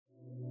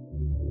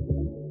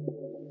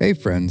Hey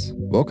friends,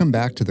 welcome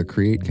back to the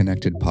Create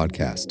Connected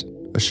podcast,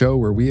 a show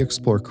where we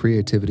explore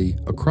creativity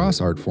across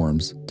art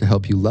forms to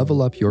help you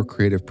level up your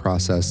creative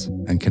process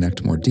and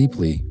connect more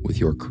deeply with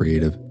your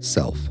creative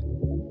self.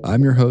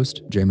 I'm your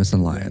host,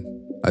 Jameson Lyon.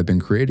 I've been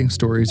creating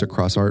stories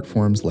across art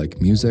forms like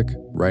music,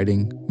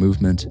 writing,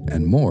 movement,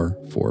 and more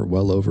for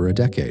well over a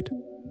decade.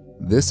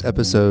 This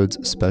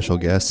episode's special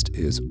guest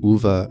is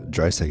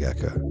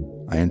Dreissigacker.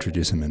 I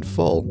introduce him in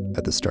full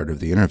at the start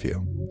of the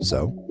interview.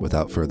 So,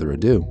 without further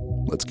ado,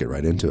 let's get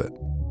right into it.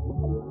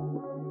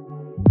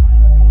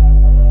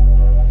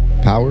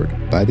 Powered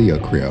by the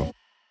Ocrio.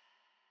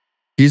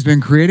 He's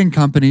been creating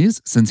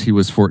companies since he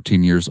was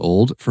 14 years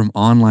old, from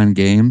online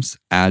games,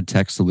 ad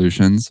tech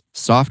solutions,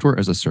 software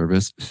as a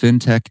service,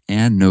 fintech,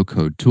 and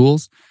no-code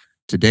tools.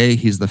 Today,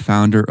 he's the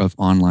founder of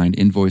online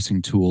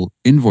invoicing tool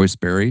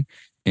Invoiceberry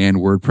and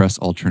WordPress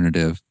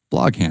alternative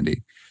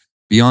BlogHandy.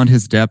 Beyond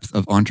his depth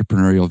of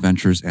entrepreneurial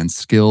ventures and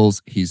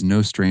skills, he's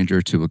no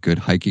stranger to a good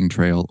hiking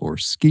trail or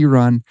ski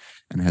run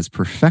and has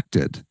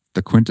perfected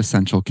the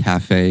quintessential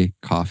cafe,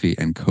 coffee,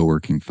 and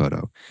co-working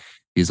photo.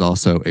 He's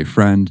also a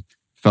friend,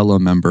 fellow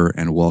member,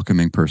 and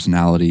welcoming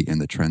personality in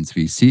the Trends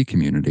VC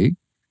community.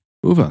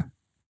 Uwe,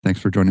 thanks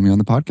for joining me on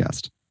the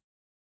podcast.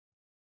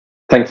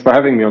 Thanks for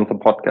having me on the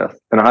podcast.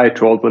 And hi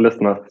to all the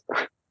listeners.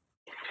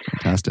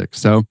 Fantastic.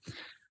 So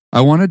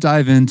I want to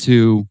dive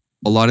into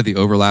a lot of the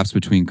overlaps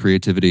between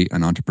creativity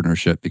and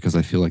entrepreneurship because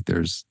I feel like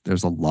there's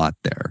a lot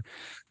there.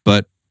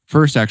 But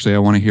first, actually, I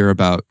want to hear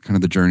about kind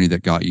of the journey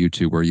that got you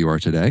to where you are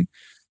today.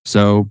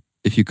 So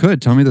if you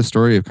could, tell me the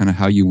story of kind of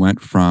how you went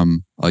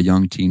from a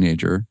young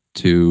teenager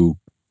to,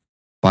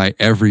 by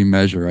every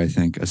measure, I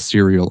think, a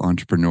serial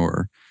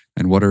entrepreneur.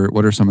 And what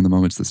are some of the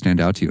moments that stand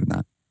out to you in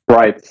that?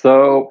 Right.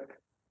 So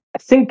I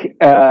think,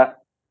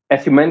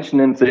 as you mentioned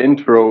in the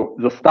intro,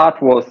 the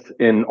start was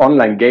in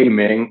online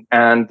gaming.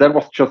 And that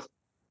was just,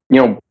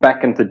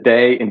 back in the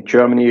day in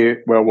Germany,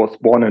 where I was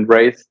born and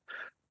raised,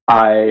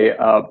 I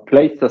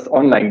played this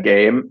online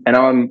game, and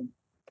I'm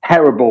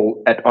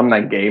terrible at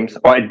online games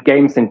or at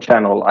games in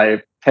general.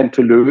 I tend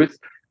to lose.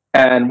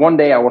 And one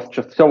day I was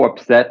just so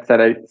upset that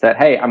I said,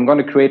 hey, I'm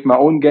going to create my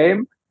own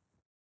game.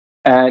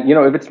 And,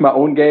 if it's my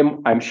own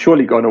game, I'm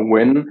surely going to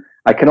win.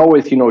 I can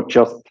always,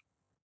 just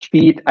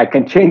cheat. I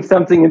can change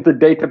something in the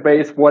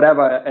database,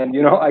 whatever. And,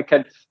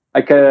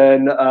 I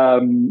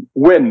can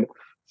win.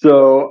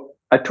 So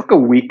I took a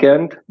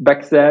weekend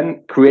back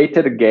then,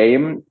 created a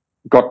game,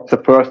 got the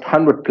first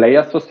 100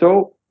 players or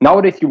so.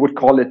 Nowadays, you would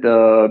call it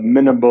a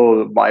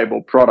minimal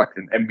viable product,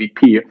 an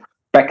MVP.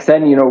 Back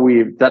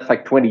then, that's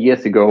like 20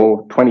 years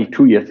ago,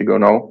 22 years ago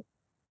now.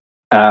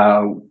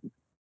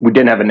 We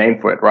didn't have a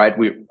name for it, right?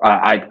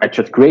 I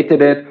just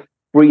created it,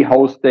 free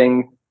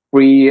hosting,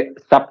 free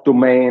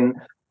subdomain,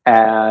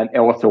 and it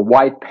was a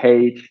white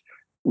page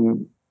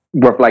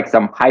with like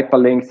some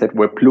hyperlinks that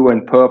were blue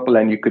and purple,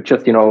 and you could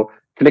just,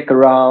 click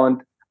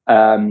around,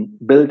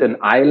 build an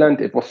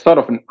island. It was sort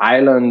of an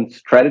island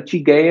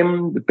strategy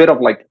game, a bit of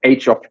like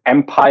Age of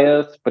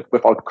Empires, but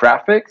without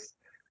graphics,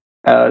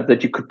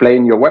 that you could play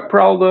in your web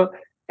browser.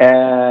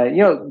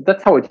 And,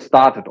 that's how it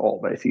started all,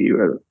 basically.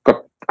 You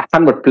got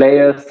 100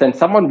 players, and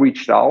someone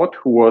reached out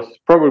who was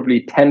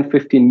probably 10,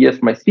 15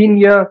 years my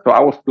senior. So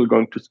I was still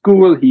going to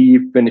school. He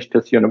finished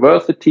his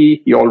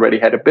university. He already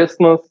had a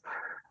business.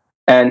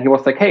 And he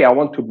was like, hey, I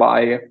want to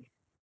buy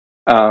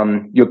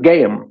your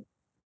game.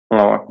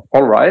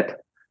 All right.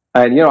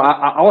 And,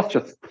 I was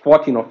just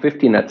 14 or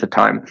 15 at the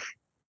time.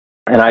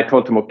 And I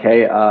told him,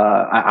 okay,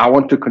 I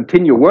want to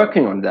continue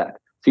working on that.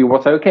 So he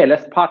was like, okay,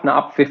 let's partner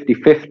up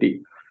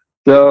 50-50.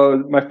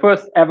 So my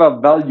first ever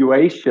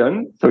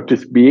valuation, so to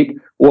speak,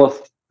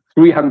 was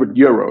 300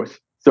 euros.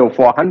 So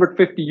for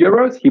 150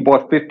 euros, he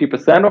bought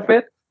 50% of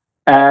it.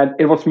 And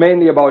it was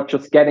mainly about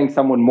just getting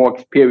someone more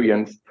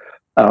experienced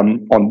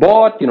on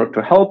board,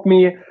 to help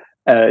me.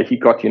 He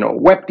got,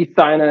 web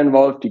designer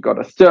involved. He got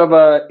a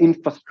server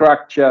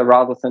infrastructure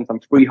rather than some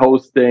free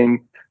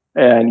hosting.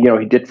 And,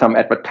 he did some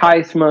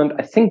advertisement.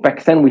 I think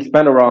back then we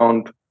spent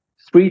around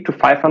 $300 to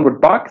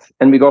 $500,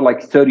 and we got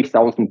like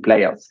 30,000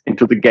 players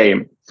into the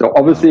game. So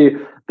obviously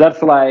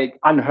that's like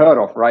unheard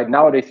of, right?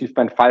 Nowadays you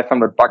spend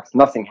 $500,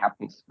 nothing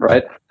happens,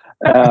 right?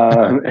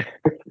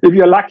 If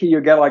you're lucky,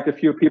 you get like a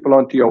few people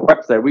onto your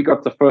website. We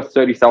got the first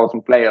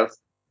 30,000 players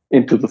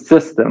into the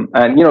system.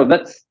 And,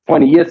 that's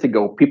 20 years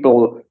ago.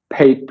 People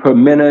paid per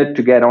minute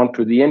to get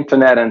onto the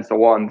internet and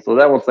so on. So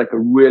that was like a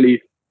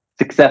really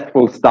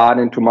successful start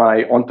into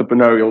my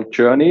entrepreneurial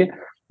journey.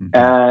 Mm-hmm.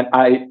 And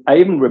I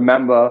even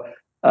remember,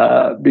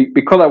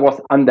 because I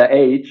was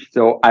underage,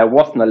 so I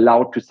wasn't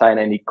allowed to sign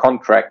any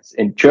contracts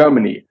in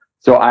Germany.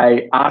 So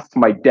I asked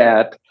my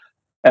dad,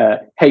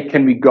 hey,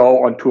 can we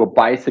go onto a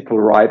bicycle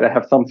ride? I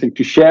have something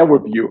to share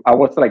with you. I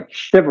was like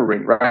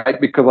shivering, right?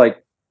 Because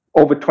like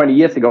over 20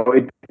 years ago,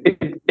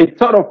 it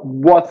sort of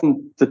wasn't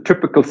the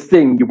typical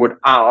thing you would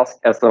ask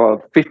as a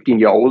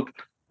 15-year-old,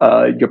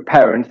 your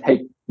parents,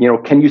 hey,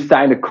 can you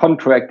sign a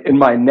contract in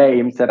my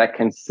name so that I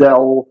can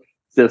sell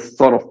this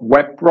sort of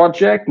web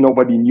project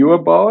nobody knew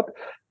about?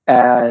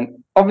 And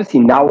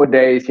obviously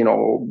nowadays,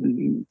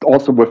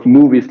 also with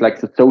movies like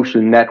The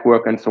Social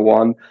Network and so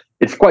on,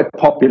 it's quite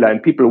popular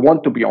and people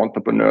want to be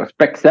entrepreneurs.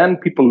 Back then,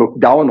 people looked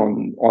down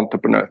on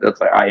entrepreneurs. It's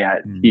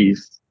like,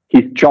 he's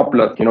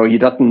jobless, he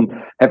doesn't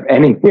have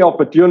any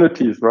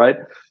opportunities, right?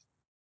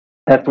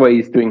 That's why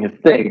he's doing his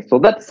thing. So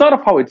that's sort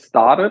of how it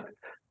started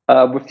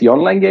with the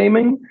online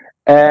gaming.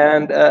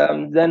 And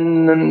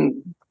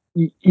then,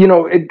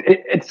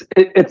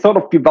 it sort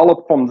of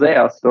developed from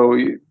there. So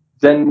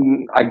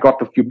then I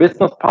got a few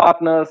business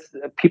partners.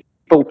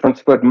 People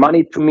transferred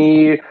money to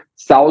me,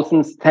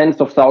 thousands, tens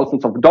of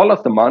thousands of dollars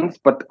a month,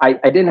 but I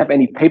didn't have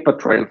any paper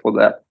trail for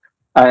that.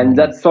 And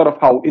that's sort of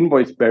how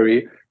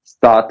Invoiceberry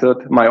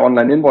started, my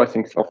online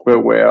invoicing software,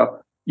 where,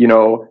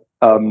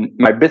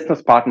 my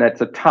business partner at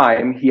the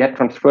time, he had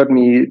transferred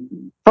me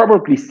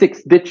probably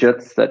 6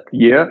 digits that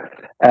year,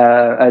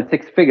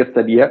 6 figures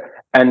that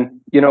year. And,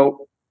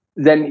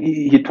 then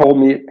he told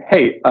me,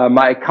 hey,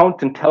 my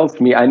accountant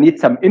tells me I need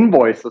some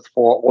invoices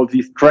for all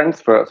these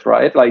transfers,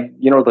 right? Like,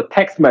 the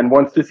tax man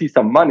wants to see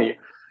some money.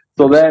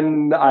 So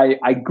then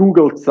I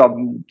Googled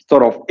some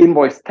sort of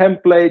invoice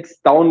templates,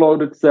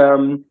 downloaded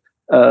them,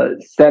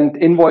 sent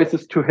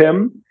invoices to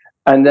him.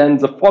 And then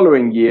the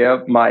following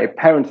year, my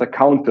parents'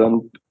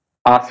 accountant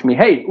asked me,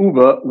 hey,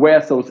 Uwe,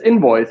 where's those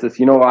invoices?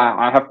 You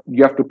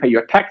have to pay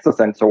your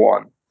taxes and so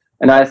on.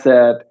 And I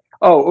said,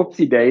 oh,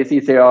 oopsie daisy,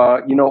 they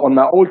are, on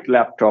my old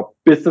laptop.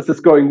 Business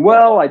is going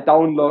well. I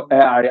bought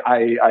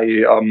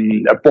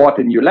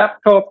a new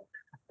laptop,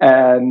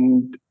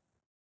 and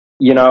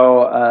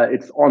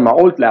it's on my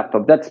old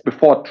laptop. That's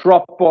before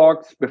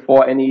Dropbox,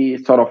 before any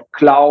sort of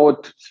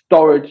cloud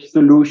storage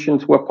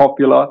solutions were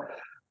popular.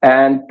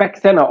 And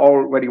back then, I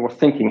already was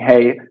thinking,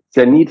 hey,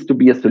 there needs to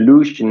be a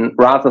solution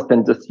rather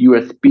than this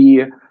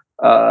USB,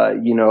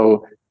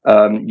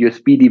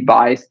 USB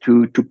device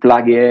to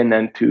plug in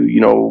and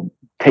to,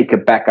 take a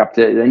backup.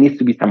 There needs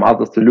to be some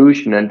other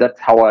solution. And that's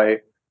how I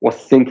was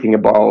thinking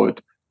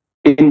about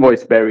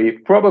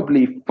Invoiceberry,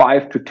 probably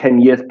 5 to 10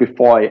 years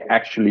before I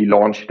actually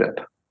launched it.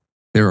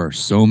 There are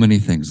so many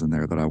things in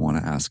there that I want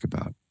to ask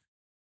about.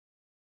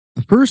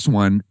 The first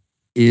one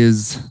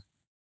is,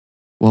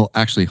 well,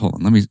 actually, hold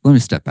on. Let me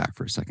step back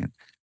for a second.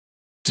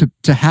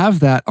 To have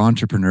that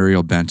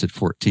entrepreneurial bent at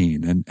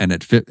 14 and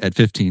at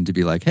 15 to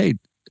be like, hey,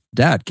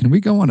 Dad, can we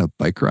go on a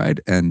bike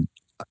ride and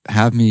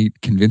have me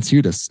convince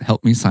you to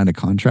help me sign a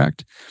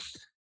contract?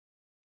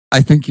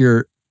 I think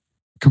you're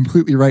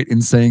completely right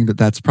in saying that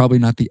that's probably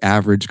not the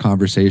average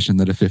conversation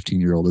that a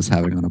 15-year-old is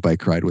having on a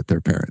bike ride with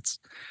their parents.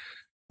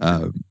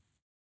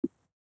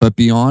 But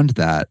beyond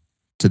that,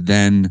 to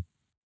then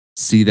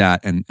see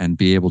that and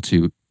be able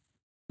to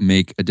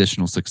make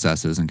additional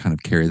successes and kind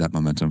of carry that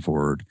momentum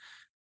forward,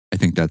 I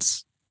think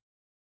that's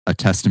a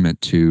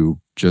testament to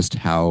just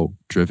how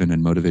driven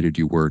and motivated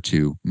you were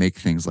to make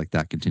things like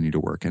that continue to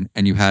work.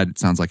 And you had, it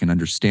sounds like, an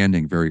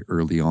understanding very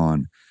early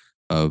on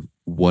of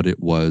what it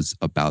was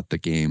about the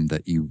game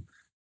that you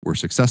were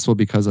successful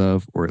because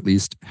of, or at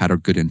least had a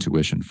good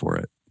intuition for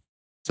it.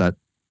 Is that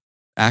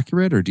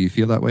accurate, or do you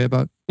feel that way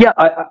about? Yeah,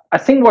 I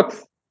think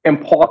what's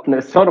important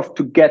is sort of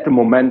to get the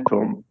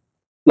momentum.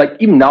 Like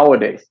even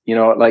nowadays,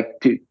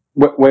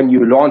 when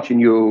you launch a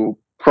new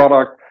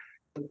product,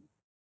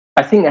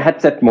 I think I had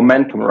that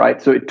momentum,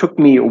 right? So it took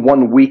me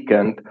one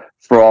weekend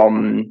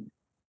from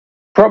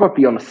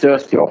probably on a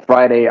Thursday or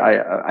Friday,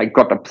 I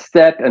got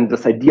upset and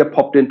this idea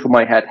popped into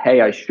my head, hey,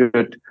 I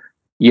should,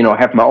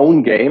 have my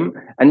own game.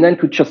 And then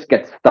to just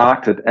get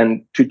started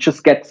and to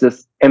just get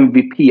this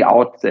MVP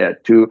out there,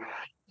 to,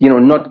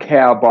 not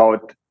care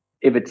about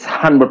if it's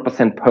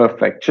 100%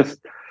 perfect, just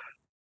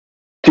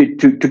to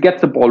get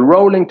the ball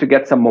rolling, to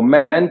get some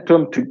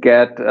momentum, to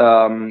get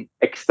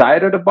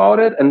excited about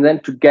it, and then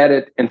to get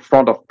it in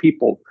front of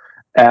people.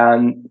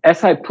 And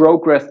as I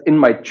progressed in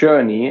my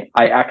journey,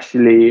 I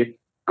actually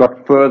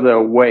got further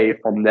away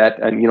from that.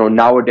 And,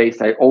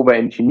 nowadays I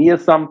over-engineer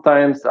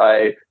sometimes.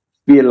 I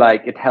feel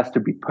like it has to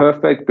be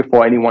perfect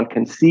before anyone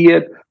can see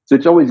it. So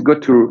it's always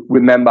good to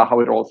remember how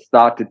it all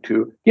started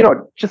to,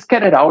 just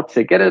get it out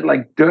there, get it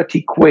like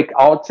dirty quick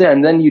out there,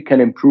 and then you can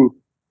improve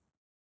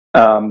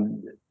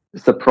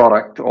the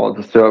product or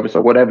the service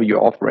or whatever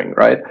you're offering,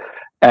 right?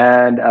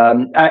 And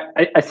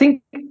I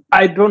think,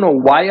 I don't know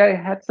why I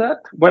had that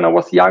when I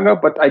was younger,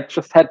 but I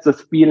just had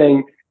this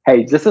feeling,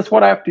 hey, this is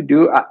what I have to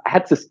do. I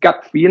had this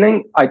gut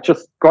feeling. I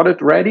just got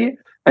it ready.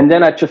 And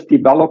then I just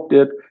developed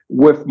it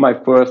with my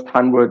first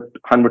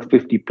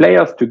 150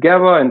 players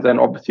together. And then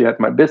obviously I had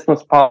my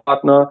business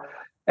partner.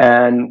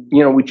 And,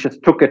 we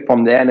just took it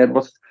from there. And it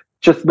was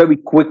just very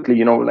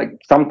quickly, like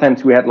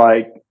sometimes we had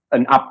like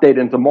an update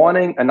in the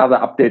morning, another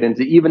update in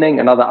the evening,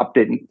 another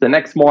update the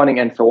next morning,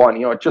 and so on,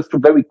 just to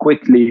very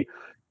quickly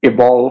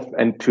evolve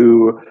and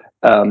to,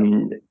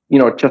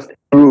 just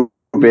improve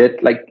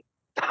it like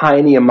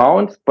tiny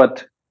amounts,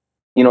 but,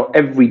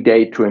 every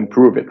day to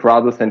improve it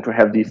rather than to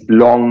have these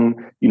long,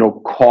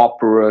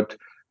 corporate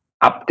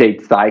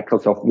update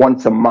cycles of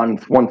once a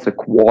month, once a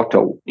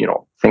quarter,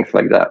 things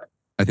like that.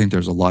 I think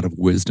there's a lot of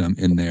wisdom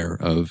in there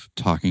of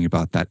talking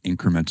about that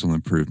incremental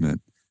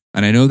improvement.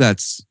 And I know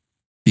that's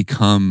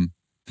become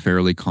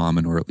fairly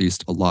common, or at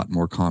least a lot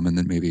more common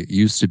than maybe it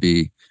used to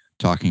be,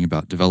 talking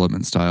about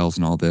development styles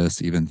and all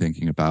this, even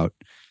thinking about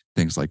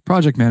things like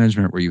project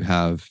management where you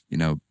have,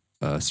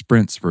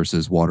 sprints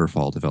versus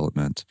waterfall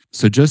development.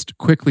 So just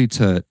quickly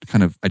to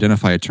kind of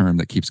identify a term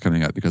that keeps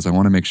coming up, because I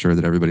want to make sure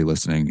that everybody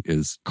listening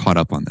is caught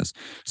up on this.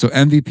 So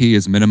MVP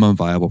is minimum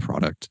viable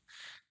product.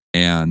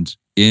 And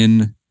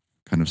in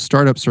kind of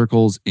startup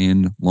circles,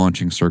 in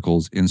launching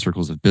circles, in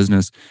circles of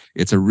business,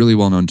 it's a really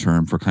well-known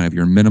term for kind of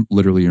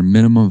literally your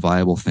minimum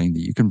viable thing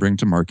that you can bring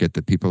to market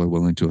that people are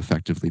willing to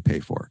effectively pay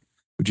for.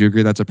 Would you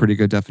agree that's a pretty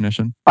good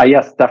definition?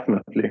 Yes,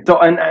 definitely. So,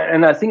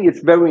 and I think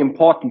it's very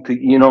important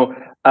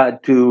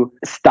to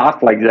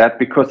start like that,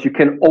 because you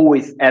can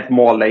always add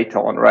more later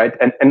on, right?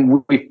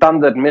 And we've done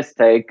that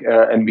mistake,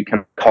 and we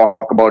can talk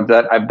about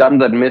that. I've done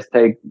that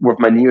mistake with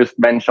my newest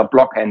venture,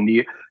 Block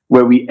Handy,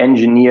 where we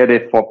engineered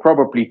it for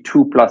probably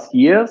 2+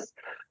 years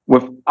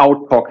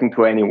without talking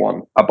to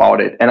anyone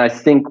about it. And I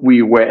think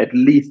we were at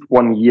least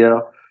 1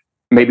 year,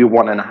 maybe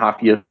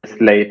 1.5 years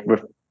late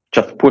with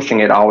just pushing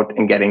it out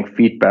and getting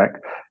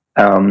feedback,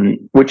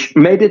 which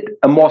made it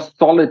a more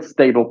solid,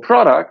 stable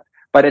product.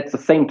 But at the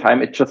same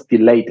time, it just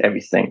delayed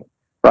everything,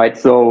 right?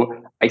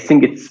 So I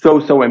think it's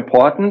so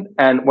important.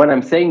 And when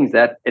I'm saying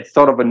that, it's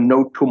sort of a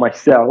note to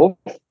myself.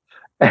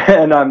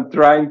 And I'm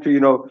trying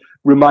to,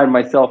 remind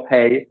myself,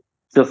 hey,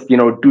 just,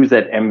 do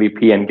that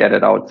MVP and get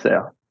it out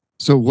there.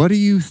 So what do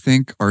you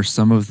think are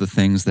some of the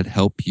things that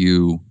help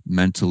you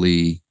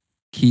mentally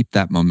keep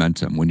that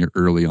momentum when you're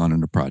early on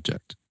in a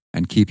project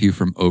and keep you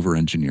from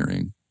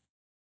over-engineering?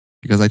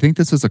 Because I think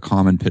this is a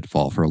common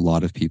pitfall for a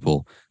lot of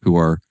people who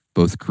are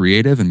both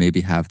creative and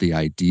maybe have the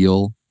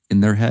ideal in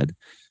their head,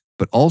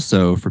 but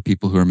also for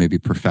people who are maybe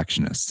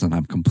perfectionists. And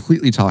I'm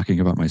completely talking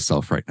about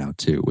myself right now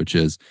too, which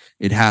is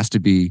it has to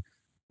be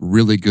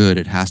really good.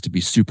 It has to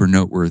be super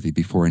noteworthy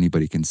before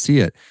anybody can see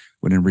it.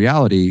 When in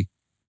reality,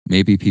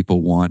 maybe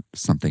people want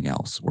something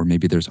else, or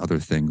maybe there's other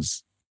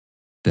things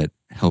that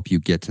help you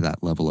get to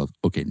that level of,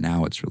 okay,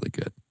 now it's really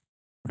good.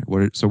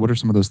 Right? What are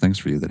some of those things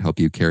for you that help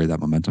you carry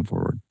that momentum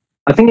forward?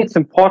 I think it's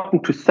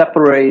important to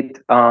separate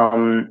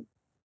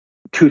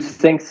two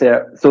things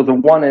there. So the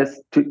one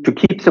is to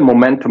keep the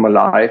momentum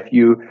alive,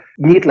 you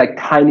need like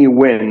tiny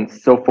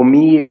wins. So for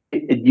me,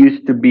 it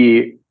used to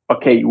be,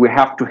 okay, we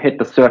have to hit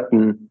a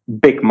certain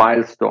big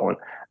milestone.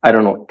 I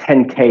don't know,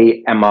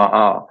 10K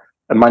MRR,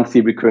 a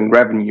monthly recurring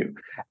revenue.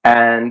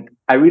 And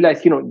I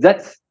realized,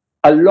 that's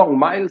a long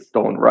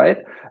milestone, right?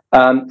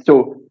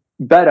 So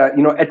better,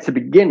 at the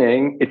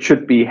beginning, it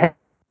should be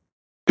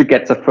to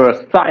get the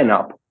first sign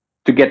up,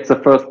 to get the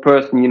first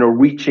person,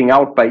 reaching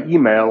out by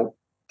email.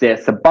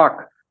 There's a bug.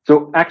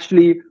 So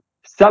actually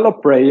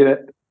celebrating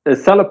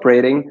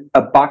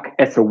a bug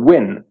as a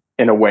win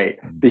in a way,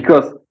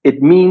 because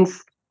it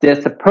means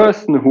there's a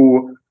person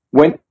who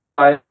went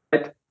out,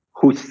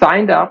 who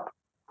signed up,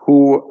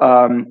 who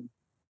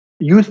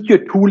used your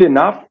tool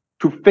enough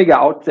to figure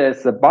out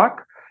there's a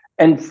bug,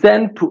 and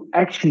then to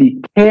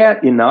actually care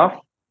enough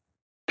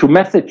to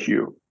message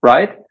you,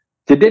 right?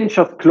 They didn't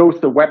just close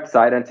the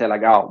website and say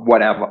like, oh,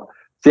 whatever.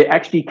 They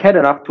actually cared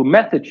enough to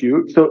message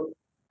you. So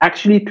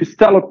actually to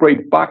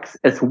celebrate bugs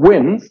as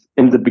wins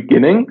in the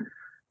beginning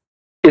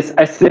is,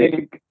 I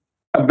think,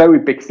 a very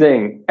big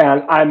thing.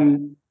 And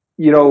I'm,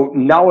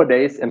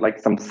 nowadays in like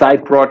some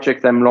side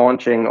projects I'm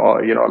launching,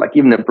 or, like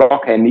even in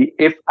Block Handy,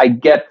 if I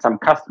get some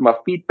customer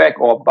feedback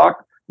or bug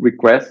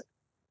request,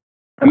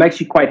 I'm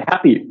actually quite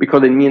happy,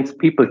 because it means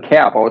people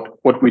care about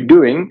what we're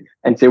doing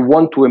and they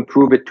want to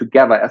improve it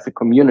together as a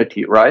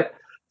community, right?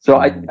 So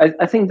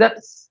I think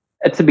that's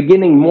at the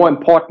beginning more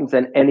important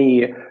than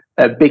any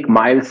big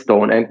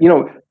milestone. And,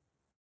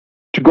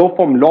 to go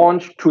from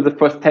launch to the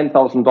first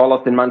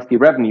 $10,000 in monthly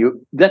revenue,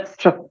 that's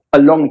just a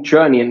long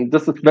journey. And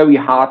this is very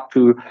hard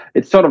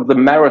it's sort of the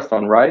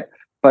marathon, right?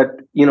 But,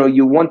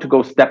 you want to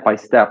go step by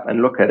step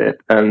and look at it.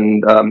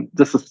 And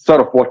this is sort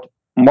of what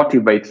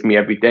motivates me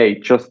every day.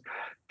 Just,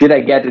 did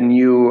I get a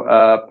new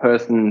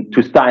person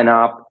to sign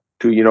up,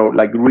 to,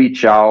 like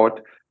reach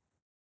out,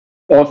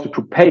 also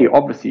to pay,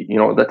 obviously,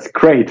 that's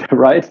great,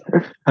 right?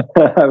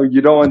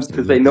 You don't want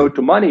to say no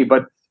to money,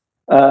 but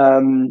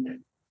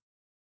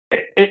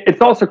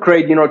it's also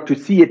great, to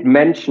see it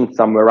mentioned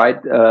somewhere,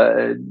 right?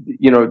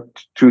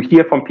 To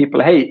hear from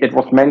people, hey, it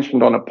was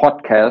mentioned on a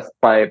podcast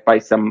by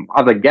some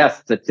other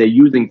guests that they're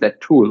using that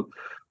tool.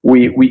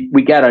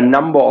 We get a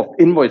number of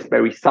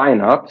Invoiceberry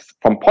signups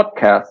from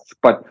podcasts,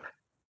 but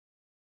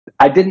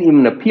I didn't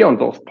even appear on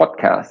those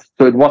podcasts.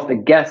 So it was a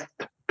guest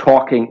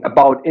talking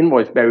about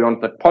Invoiceberry on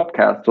that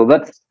podcast. So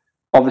that's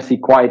obviously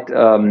quite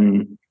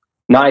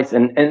nice.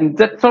 And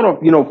that sort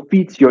of,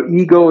 feeds your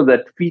ego,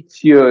 that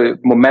feeds your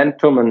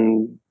momentum.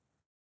 And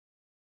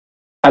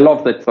I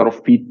love that sort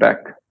of feedback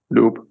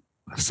loop.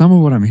 Some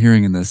of what I'm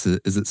hearing in this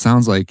is it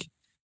sounds like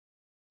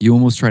you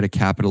almost try to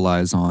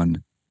capitalize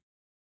on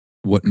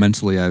what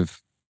mentally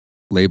I've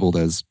labeled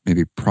as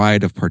maybe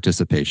pride of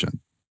participation,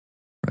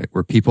 right?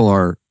 Where people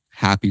are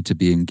happy to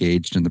be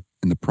engaged in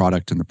the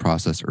product and the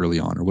process early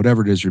on, or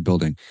whatever it is you're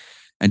building,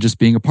 and just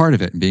being a part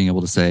of it and being able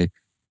to say,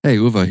 hey,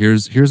 Uva,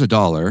 here's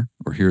 $1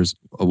 or here's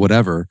a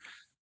whatever,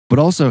 but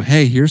also,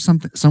 hey, here's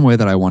some way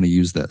that I want to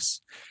use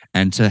this.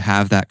 And to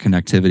have that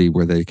connectivity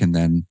where they can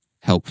then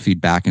help feed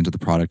back into the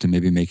product and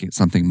maybe make it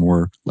something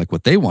more like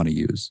what they want to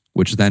use,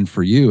 which then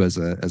for you as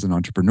an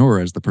entrepreneur,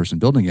 as the person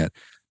building it,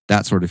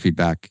 that sort of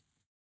feedback,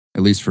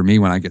 at least for me,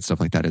 when I get stuff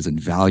like that, is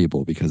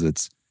invaluable because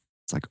it's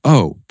like,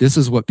 oh, this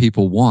is what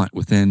people want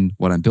within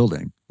what I'm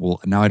building.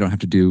 Well, now I don't have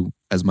to do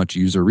as much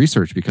user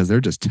research because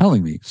they're just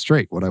telling me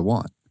straight what I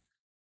want,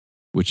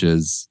 which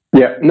is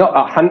Yeah, no,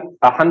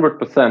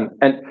 100%.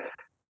 And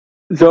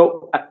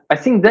so I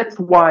think that's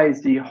why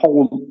the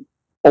whole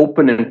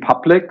open in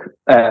public,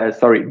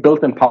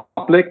 built in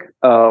public,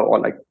 or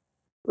like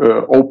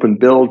open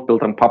built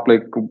in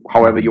public,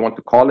 however you want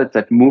to call it,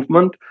 that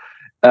movement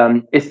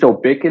is so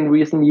big in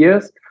recent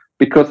years,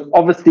 because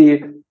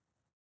obviously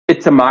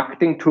it's a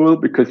marketing tool,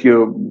 because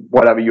you're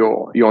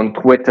on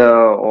Twitter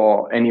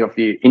or any of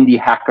the indie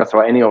hackers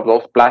or any of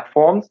those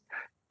platforms,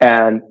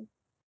 and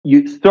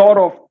you sort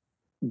of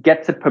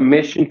get the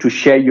permission to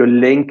share your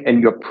link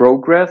and your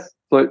progress.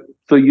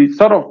 So you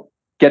sort of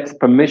get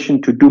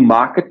permission to do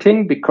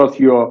marketing because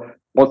you're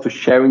also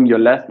sharing your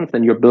lessons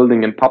and you're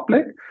building in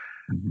public.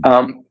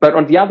 But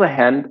on the other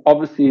hand,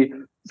 obviously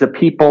the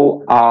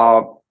people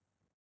are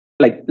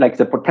like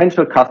the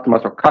potential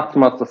customers or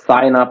customers, the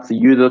signups, the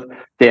users,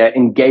 they're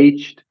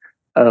engaged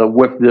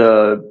with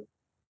the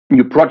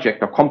new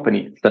project or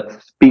company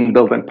that's being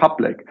built in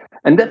public.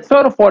 And that's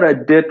sort of what I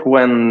did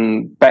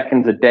when back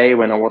in the day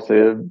when I was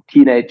a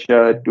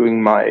teenager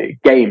doing my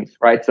games,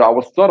 right? So I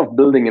was sort of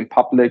building in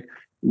public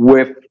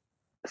with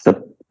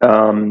the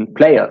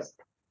players.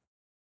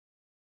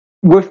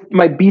 With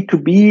my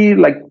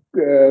B2B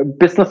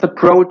business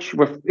approach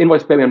with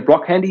InvoiceBerry and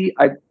Block Handy,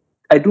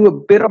 I do a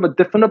bit of a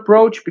different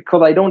approach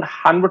because I don't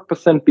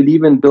 100%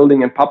 believe in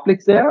building in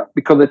public there,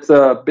 because it's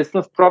a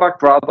business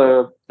product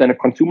rather than a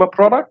consumer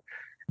product.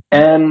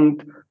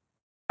 And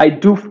I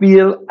do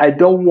feel I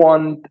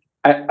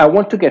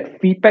want to get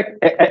feedback,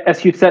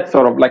 as you said,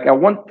 sort of like I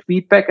want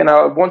feedback and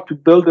I want to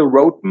build a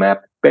roadmap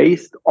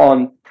based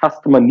on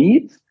customer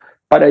needs,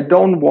 but I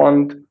don't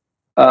want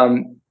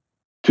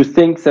to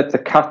think that the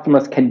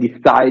customers can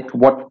decide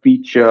what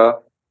feature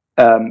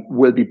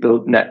will be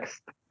built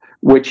next,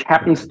 which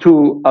happens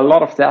to a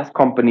lot of SaaS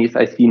companies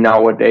I see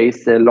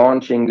nowadays. They're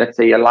launching, let's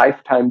say, a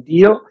lifetime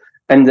deal,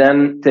 and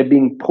then they're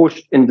being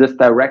pushed in this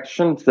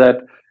direction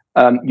that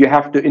you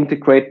have to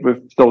integrate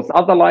with those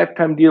other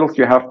lifetime deals.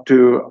 You have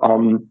to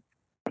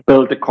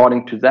build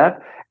according to that.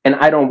 And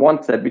I don't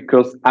want that,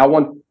 because I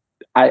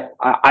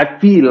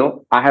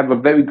feel I have a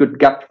very good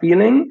gut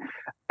feeling,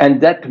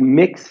 and that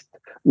mixed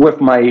with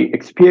my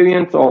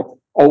experience of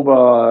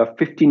over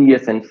 15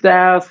 years in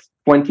SaaS,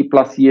 20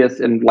 plus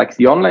years in like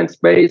the online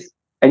space,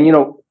 and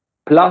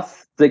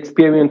plus the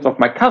experience of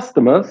my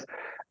customers,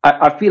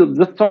 I feel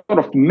this sort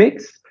of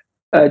mix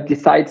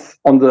decides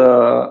on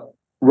the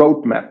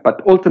roadmap.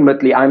 But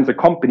ultimately, I'm the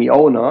company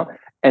owner,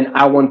 and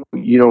I want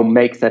to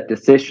make that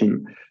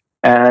decision.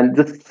 And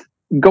this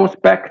goes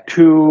back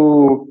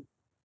to,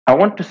 I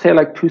want to say,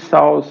 like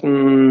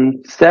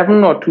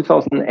 2007 or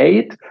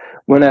 2008,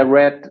 when I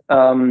read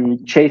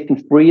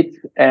Jason Fried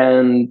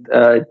and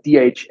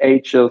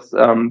DHH's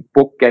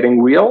book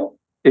Getting Real,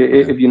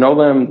 if you know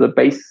them, the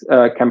base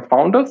camp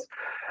founders.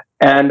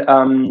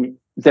 And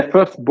their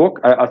first book,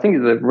 I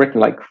think they've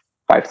written like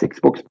 5-6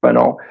 books by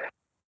now,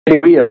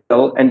 Getting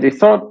Real, and they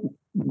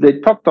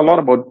talked a lot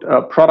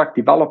about product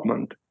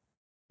development.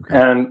 Okay.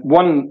 And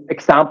one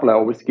example I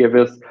always give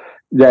is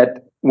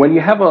that when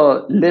you have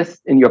a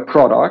list in your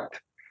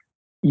product,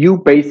 you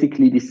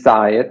basically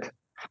decide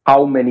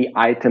how many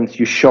items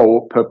you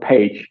show per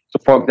page. So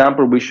for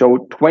example, we show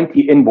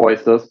 20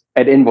 invoices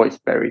at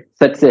InvoiceBerry.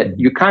 That's it.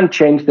 You can't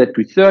change that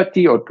to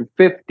 30 or to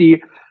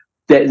 50.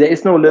 There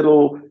is no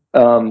little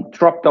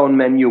drop-down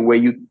menu where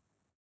you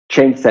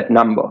change that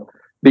number,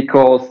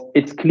 because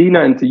it's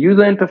cleaner in the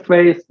user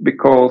interface,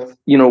 because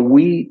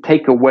we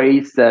take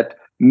away that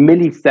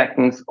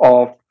milliseconds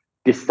of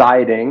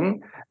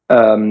deciding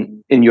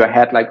in your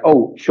head, like,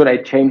 oh, should I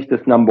change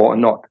this number or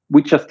not?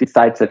 We just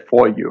decide that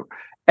for you.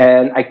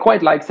 And I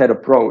quite like that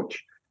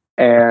approach.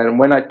 And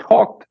when I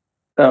talked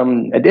at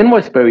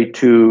InvoiceBerry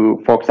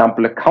to, for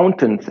example,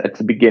 accountants at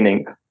the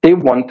beginning, they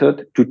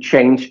wanted to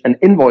change an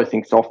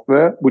invoicing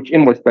software, which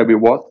InvoiceBerry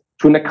was,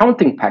 to an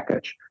accounting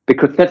package,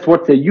 because that's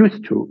what they're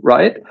used to,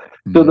 right?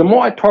 Mm-hmm. So the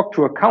more I talked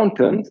to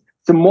accountants,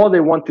 the more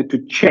they wanted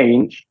to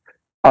change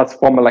us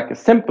from a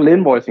simple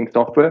invoicing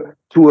software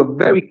to a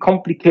very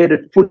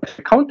complicated full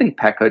accounting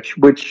package,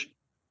 which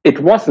it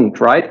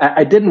wasn't, right?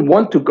 I didn't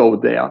want to go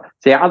there.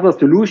 There are other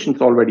solutions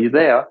already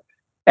there.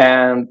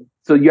 And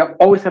so you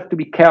always have to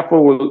be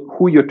careful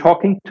who you're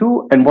talking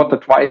to and what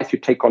advice you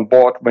take on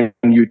board when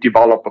you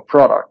develop a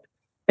product.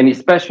 And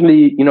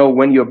especially,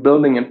 when you're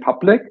building in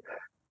public,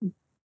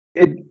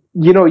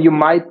 you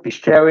might be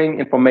sharing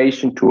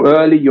information too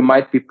early. You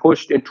might be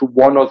pushed into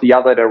one or the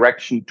other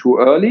direction too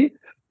early.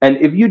 And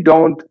if you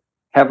don't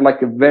have a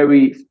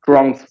very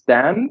strong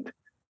stand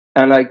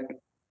and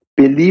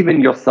believe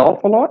in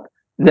yourself a lot,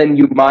 then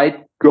you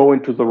might go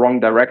into the wrong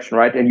direction,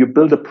 right? And you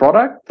build a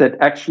product that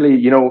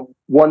actually,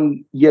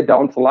 1 year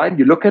down the line,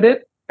 you look at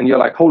it and you're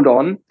like, hold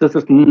on, this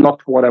is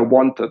not what I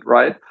wanted,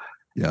 right?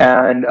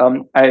 Yeah. And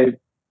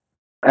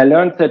I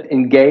learned that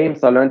in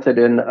games. I learned that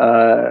in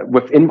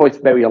with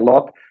Invoiceberry a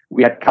lot.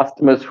 We had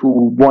customers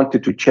who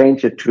wanted to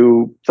change it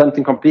to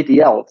something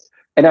completely else,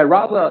 and I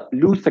rather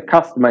lose the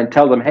customer and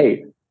tell them,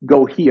 "Hey,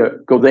 go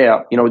here, go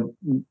there."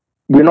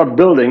 We're not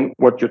building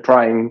what you're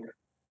trying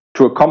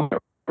to accomplish,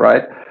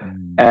 right?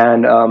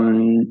 And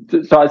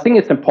so I think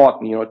it's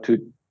important,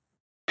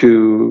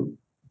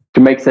 to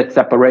make that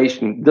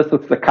separation. This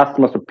is the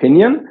customer's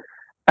opinion,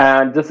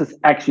 and this is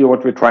actually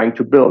what we're trying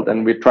to build,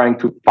 and we're trying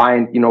to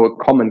find, a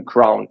common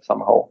ground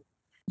somehow.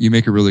 You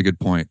make a really good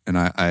point, and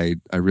I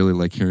really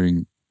like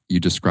hearing you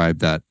describe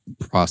that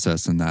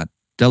process and that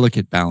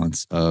delicate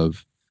balance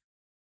of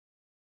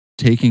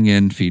taking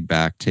in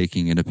feedback,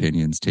 taking in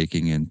opinions,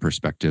 taking in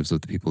perspectives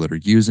of the people that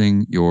are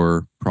using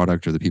your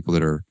product or the people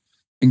that are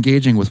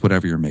engaging with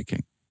whatever you're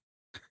making.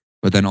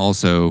 But then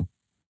also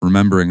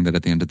remembering that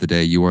at the end of the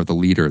day, you are the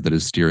leader that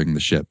is steering the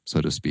ship,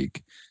 so to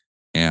speak.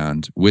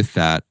 And with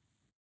that,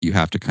 you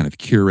have to kind of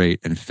curate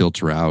and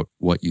filter out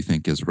what you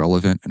think is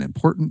relevant and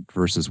important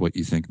versus what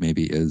you think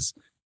maybe is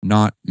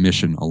not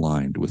mission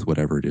aligned with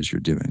whatever it is you're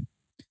doing.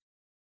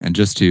 And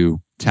just to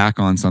tack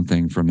on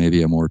something from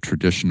maybe a more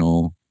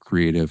traditional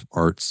creative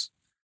arts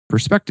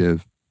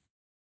perspective,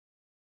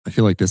 I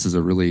feel like this is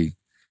a really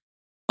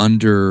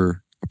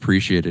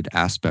underappreciated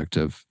aspect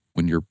of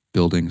when you're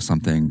building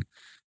something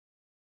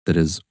that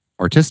is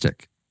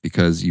artistic,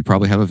 because you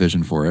probably have a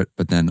vision for it,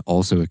 but then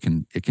also it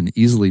can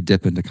easily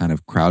dip into kind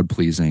of crowd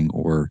pleasing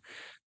or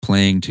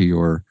playing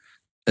to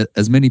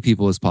as many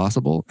people as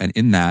possible. And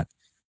in that,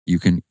 you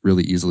can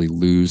really easily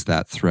lose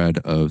that thread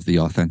of the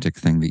authentic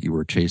thing that you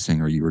were chasing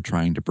or you were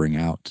trying to bring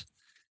out,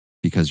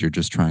 because you're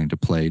just trying to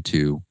play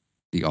to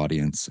the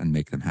audience and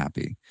make them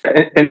happy.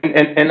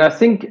 And I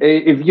think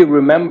if you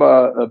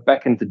remember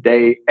back in the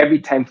day, every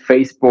time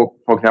Facebook,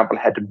 for example,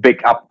 had a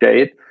big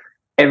update,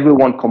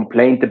 everyone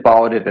complained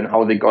about it and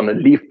how they're going to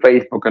leave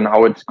Facebook and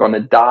how it's going to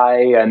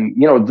die. And,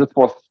 this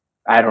was,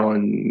 I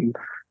don't know,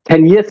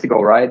 10 years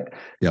ago, right?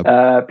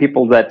 Yep.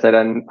 People that said,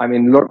 and I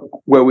mean, look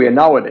where we are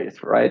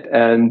nowadays, right?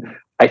 And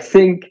I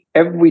think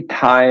every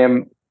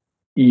time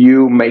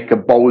you make a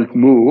bold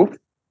move,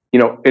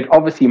 it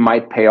obviously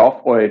might pay off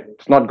or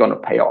it's not going to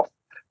pay off.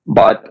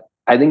 But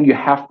I think you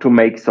have to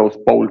make those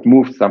bold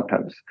moves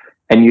sometimes.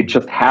 And you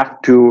just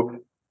have to,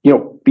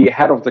 be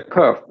ahead of the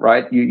curve,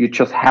 right? You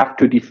just have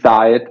to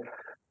decide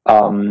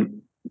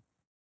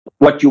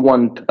what you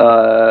want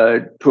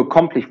to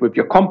accomplish with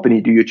your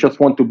company. Do you just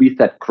want to be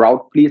that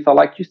crowd pleaser,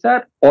 like you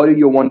said, or do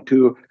you want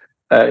to,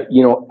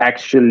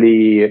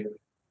 actually,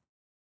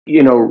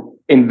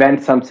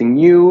 invent something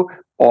new,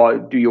 or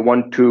do you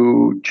want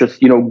to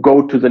just,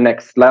 go to the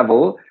next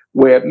level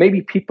where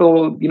maybe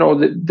people,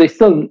 they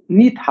still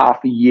need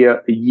half a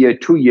year,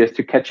 2 years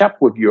to catch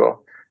up with your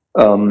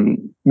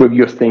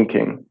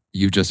thinking.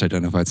 You've just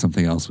identified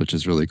something else, which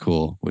is really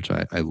cool, which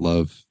I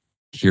love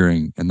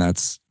hearing. And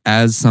that's,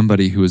 as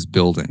somebody who is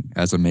building,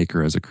 as a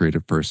maker, as a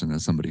creative person,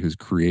 as somebody who's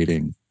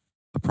creating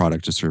a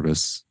product, a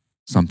service,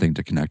 something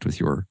to connect with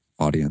your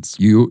audience,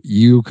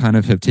 you kind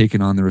of have taken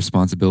on the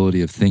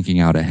responsibility of thinking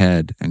out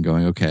ahead and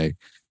going, okay,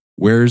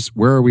 where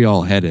are we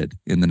all headed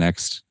in the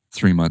next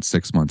 3 months,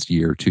 6 months,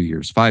 year, 2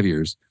 years, 5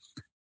 years?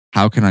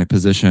 How can I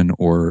position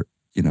or,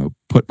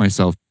 put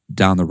myself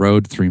down the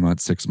road 3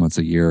 months, 6 months,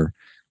 a year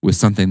with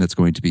something that's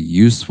going to be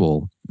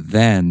useful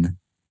then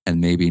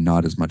and maybe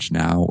not as much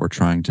now, or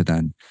trying to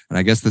then, and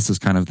I guess this is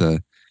kind of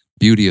the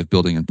beauty of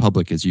building in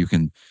public, is you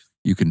can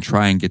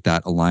try and get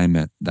that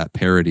alignment, that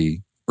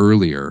parity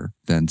earlier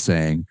than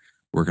saying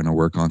we're going to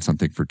work on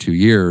something for 2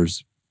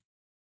 years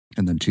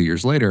and then 2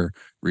 years later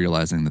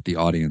realizing that the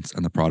audience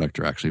and the product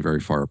are actually very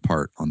far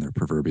apart on their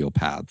proverbial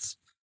paths,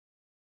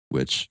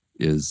 which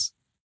is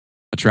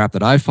a trap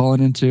that I've fallen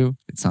into.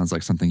 It sounds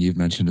like something you've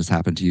mentioned has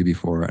happened to you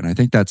before. And I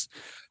think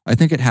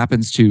it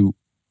happens to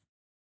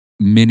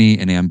many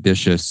an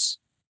ambitious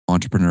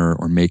entrepreneur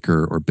or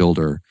maker or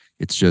builder.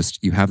 It's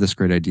just, you have this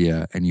great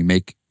idea and you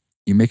make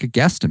a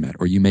guesstimate,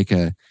 or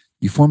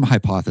you form a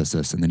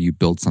hypothesis and then you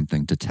build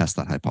something to test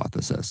that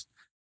hypothesis.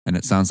 And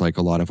it sounds like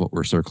a lot of what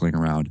we're circling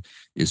around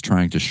is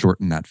trying to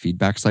shorten that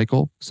feedback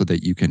cycle so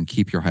that you can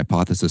keep your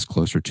hypothesis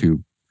closer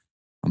to,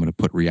 I'm going to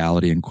put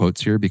reality in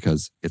quotes here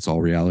because it's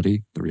all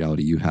reality. The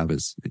reality you have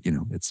is,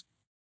 it's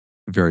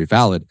very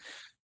valid,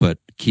 but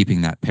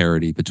keeping that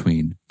parity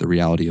between the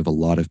reality of a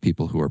lot of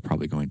people who are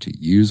probably going to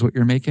use what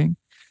you're making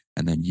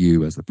and then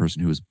you as the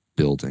person who is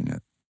building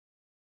it.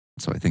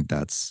 So I think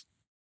that's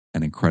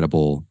an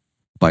incredible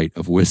bite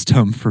of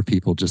wisdom for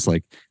people. Just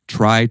like,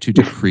 try to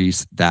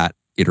decrease that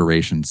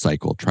iteration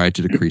cycle, try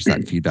to decrease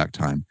that feedback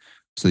time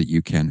so that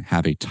you can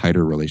have a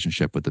tighter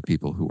relationship with the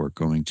people who are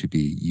going to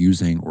be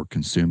using or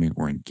consuming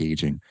or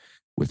engaging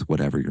with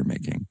whatever you're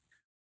making.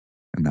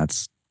 And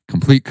that's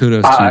complete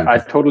kudos to you. I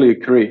totally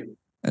agree.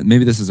 And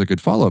maybe this is a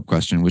good follow-up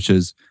question, which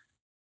is,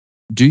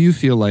 do you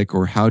feel like,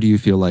 or how do you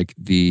feel like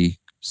the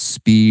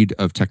speed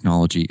of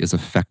technology is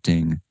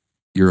affecting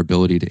your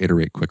ability to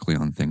iterate quickly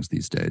on things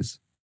these days.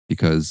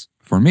 Because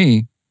for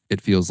me,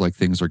 it feels like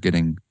things are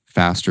getting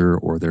faster,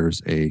 or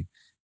there's a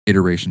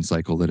iteration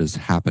cycle that is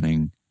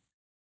happening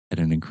at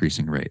an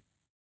increasing rate.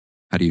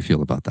 How do you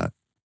feel about that?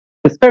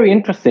 It's very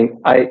interesting.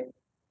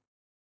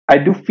 I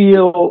do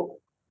feel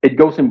it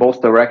goes in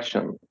both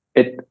directions.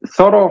 It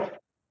sort of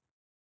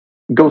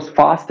goes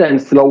faster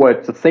and slower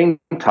at the same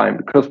time,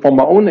 because from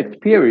my own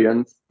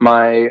experience,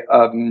 my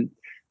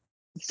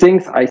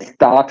things I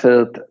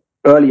started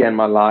early in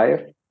my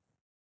life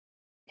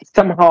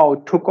somehow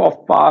took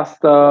off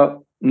faster.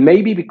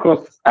 Maybe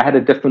because I had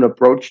a different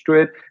approach to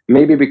it.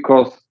 Maybe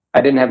because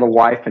I didn't have a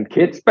wife and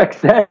kids back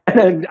then,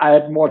 and I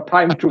had more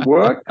time to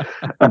work.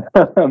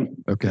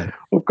 Okay.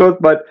 Of course,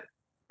 but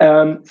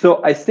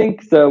so I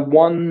think the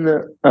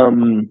one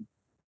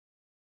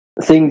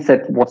thing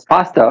that was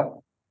faster,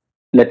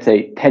 let's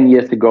say 10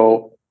 years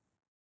ago,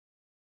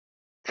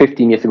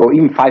 15 years ago,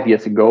 even 5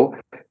 years ago,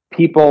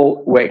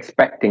 people were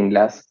expecting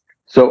less.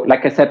 So,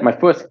 like I said, my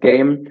first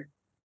game,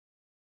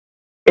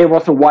 it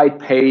was a white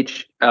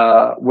page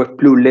with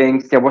blue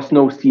links. There was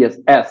no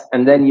CSS.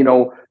 And then,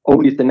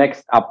 only the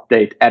next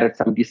update added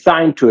some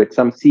design to it,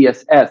 some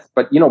CSS.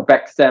 But,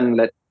 back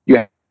then,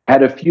 you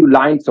had a few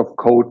lines of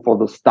code for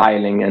the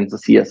styling and the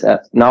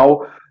CSS.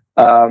 Now,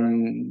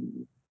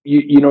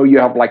 you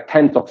have like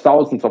tens of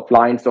thousands of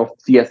lines of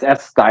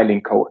CSS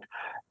styling code.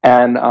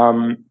 And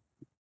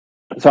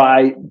so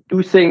I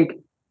do think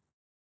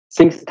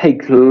things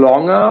take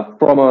longer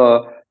from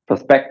a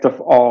perspective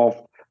of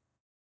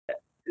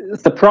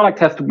the product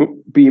has to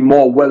be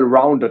more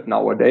well-rounded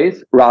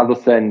nowadays rather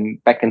than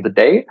back in the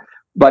day.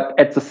 But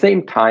at the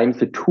same time,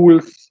 the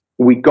tools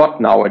we got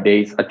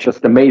nowadays are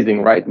just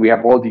amazing, right? We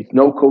have all these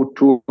no-code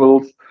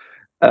tools,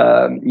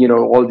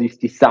 all these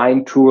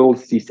design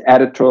tools, these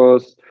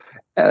editors,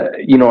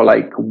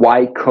 like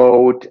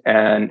Y-Code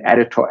and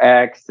Editor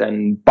X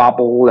and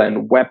Bubble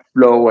and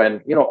Webflow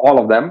and, all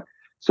of them.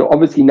 So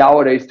obviously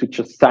nowadays to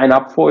just sign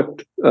up for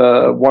it,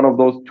 one of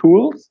those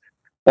tools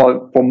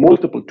or for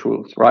multiple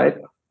tools, right?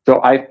 So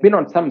I've been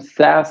on some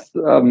SaaS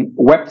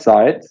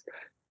websites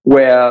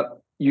where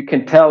you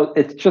can tell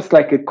it's just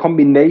like a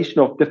combination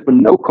of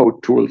different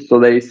no-code tools. So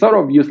they sort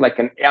of use like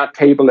an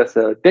Airtable as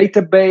a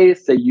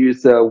database. They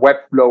use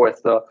Webflow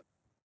as a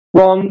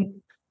front.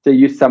 They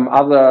use some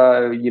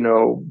other,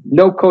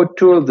 no-code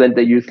tools, and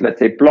they use, let's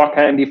say, Block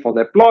Handy for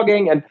their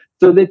blogging. And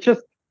so they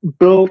just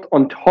built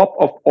on top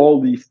of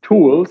all these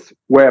tools,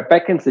 where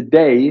back in the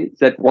day,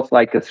 that was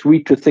like a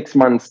 3 to 6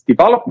 months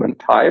development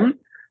time,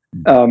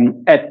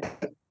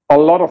 at a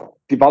lot of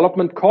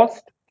development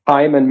cost,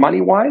 time and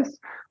money-wise.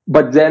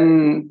 But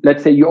then,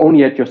 let's say you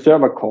only had your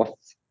server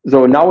costs.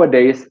 So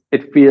nowadays,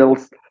 it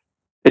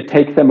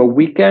takes them a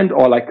weekend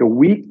or like a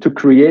week to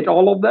create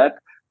all of that,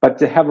 but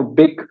they have a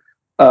big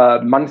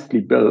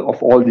monthly bill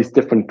of all these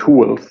different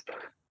tools.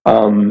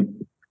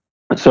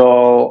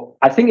 So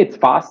I think it's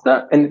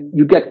faster and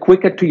you get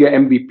quicker to your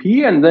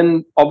MVP. And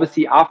then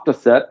obviously after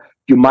that,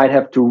 you might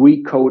have to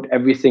recode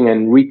everything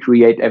and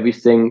recreate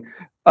everything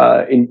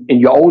in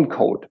your own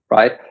code,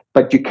 right?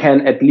 But you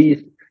can at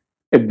least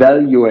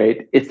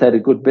evaluate, is that a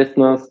good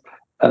business?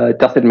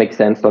 Does it make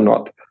sense or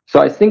not?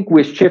 So I think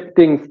we're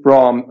shifting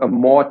from a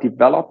more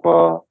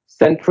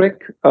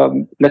developer-centric,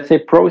 let's say,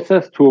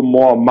 process to a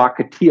more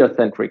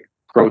marketeer-centric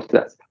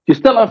process. You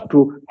still have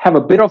to have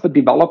a bit of a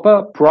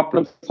developer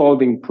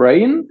problem-solving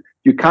brain.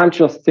 You can't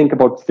just think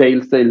about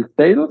sales.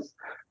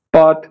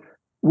 But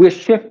we're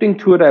shifting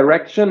to a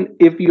direction,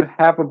 if you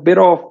have a bit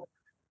of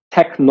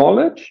tech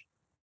knowledge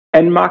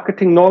and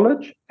marketing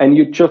knowledge, and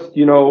you just,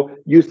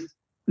 use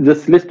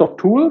this list of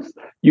tools,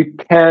 you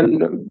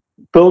can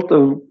build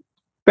a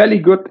fairly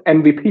good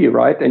MVP,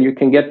 right? And you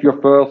can get your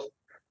first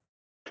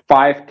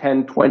 $5,000,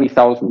 $10,000,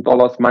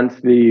 $20,000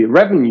 monthly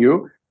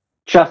revenue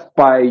just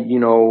by,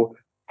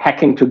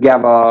 hacking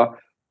together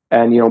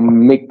and,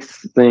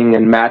 mixing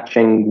and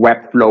matching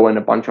Webflow and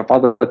a bunch of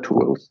other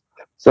tools.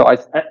 So I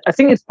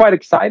think it's quite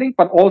exciting,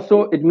 but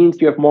also it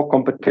means you have more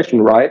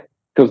competition, right?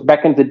 Because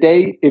back in the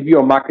day, if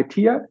you're a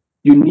marketeer,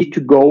 you need to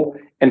go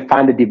and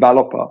find a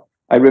developer.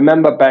 I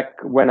remember back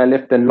when I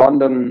lived in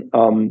London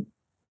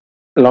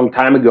a long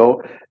time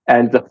ago,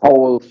 and the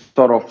whole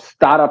sort of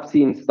startup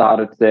scene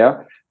started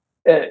there.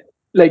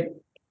 Like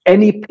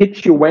any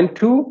pitch you went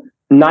to,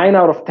 9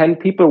 out of 10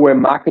 people were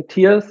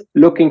marketeers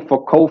looking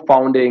for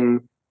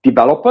co-founding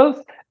developers.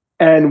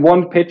 And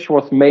one pitch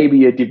was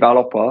maybe a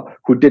developer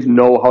who didn't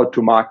know how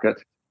to market.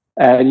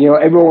 And,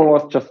 everyone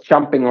was just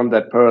jumping on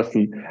that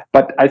person.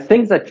 But I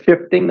think that's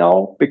shifting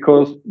now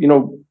because,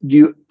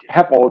 you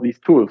have all these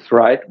tools,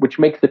 right? Which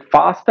makes it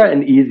faster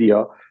and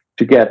easier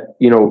to get,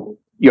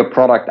 your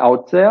product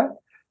out there.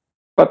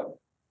 But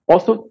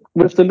also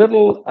with the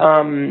little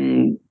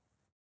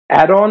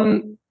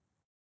add-on,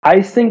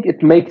 I think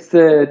it makes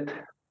it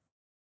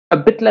a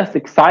bit less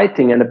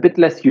exciting and a bit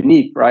less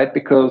unique, right?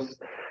 Because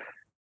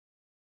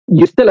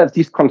you still have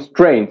these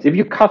constraints. If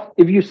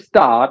you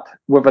start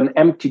with an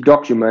empty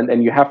document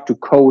and you have to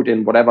code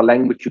in whatever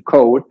language you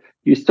code,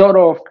 you sort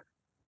of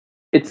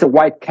it's a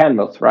white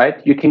canvas,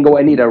 right? You can go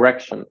any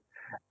direction.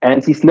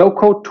 And these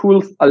no-code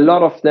tools, a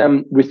lot of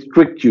them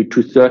restrict you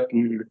to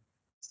certain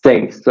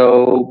things.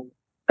 So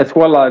as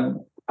well,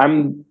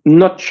 I'm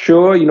not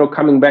sure,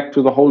 coming back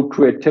to the whole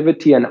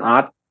creativity and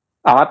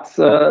arts,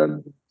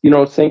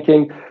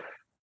 thinking,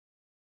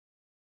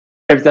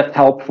 if that's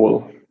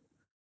helpful.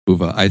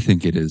 Uwe, I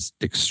think it is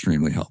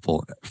extremely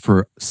helpful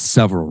for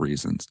several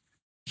reasons.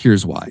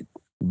 Here's why.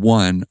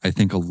 One, I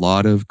think a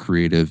lot of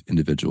creative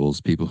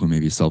individuals, people who may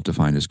be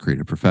self-defined as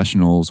creative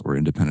professionals or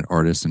independent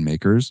artists and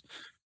makers,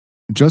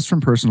 just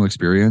from personal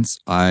experience,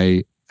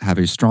 I have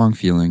a strong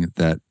feeling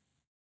that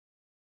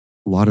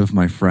a lot of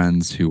my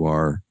friends who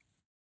are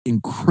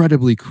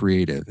incredibly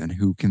creative and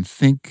who can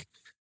think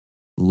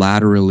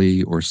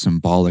laterally or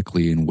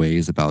symbolically in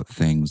ways about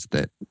things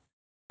that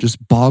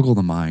just boggle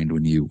the mind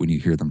when you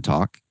hear them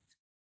talk.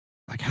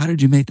 Like, how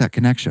did you make that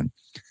connection?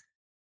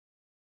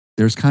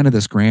 There's kind of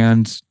this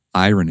grand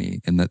irony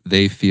in that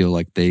they feel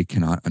like they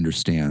cannot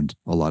understand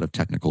a lot of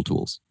technical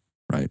tools,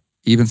 right?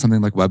 Even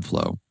something like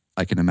Webflow,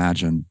 I can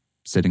imagine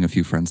sitting a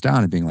few friends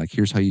down and being like,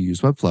 here's how you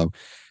use Webflow.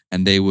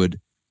 And they would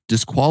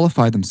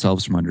disqualify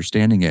themselves from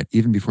understanding it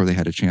even before they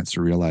had a chance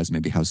to realize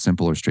maybe how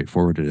simple or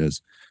straightforward it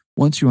is.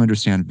 Once you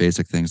understand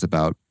basic things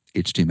about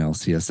HTML,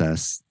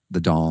 CSS, the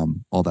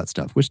DOM, all that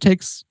stuff, which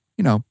takes,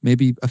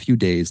 maybe a few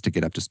days to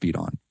get up to speed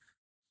on.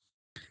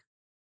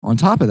 On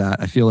top of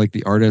that, I feel like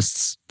the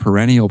artist's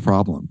perennial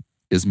problem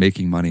is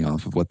making money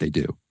off of what they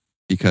do,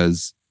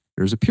 because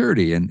there's a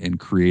purity in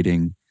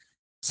creating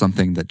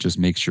something that just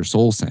makes your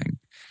soul sing.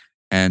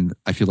 And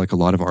I feel like a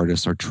lot of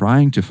artists are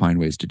trying to find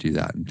ways to do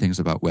that, and things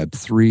about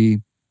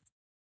Web3,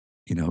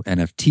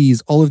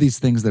 NFTs, all of these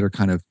things that are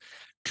kind of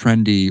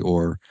trendy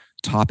or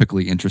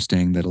topically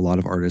interesting that a lot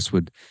of artists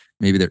would,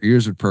 maybe their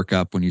ears would perk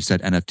up when you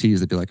said NFTs.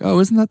 They'd be like, oh,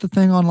 isn't that the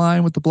thing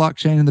online with the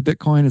blockchain and the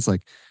Bitcoin? It's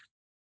like,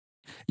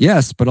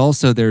 yes, but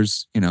also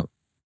there's,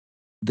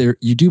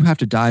 you do have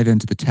to dive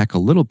into the tech a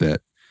little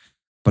bit.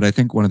 But I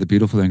think one of the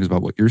beautiful things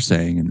about what you're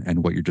saying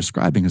and what you're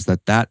describing is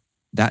that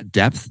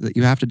depth that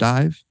you have to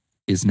dive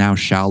is now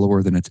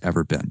shallower than it's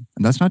ever been.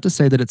 And that's not to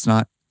say that it's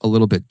not a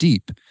little bit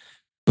deep,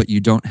 but you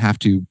don't have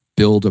to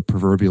build a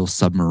proverbial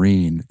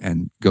submarine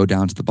and go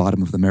down to the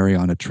bottom of the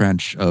Mariana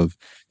Trench of,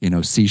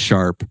 C#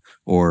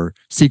 or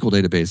SQL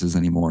databases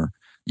anymore.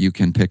 You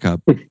can pick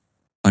up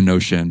a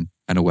Notion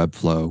and a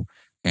Webflow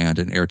and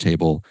an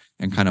Airtable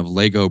and kind of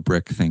Lego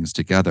brick things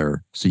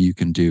together so you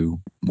can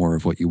do more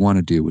of what you want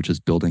to do, which is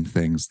building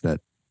things that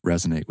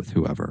resonate with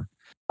whoever.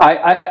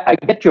 I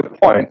get your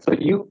point. So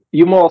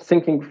you're more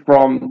thinking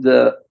from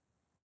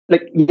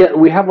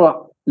we have a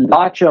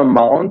larger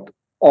amount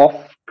of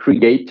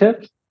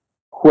creatives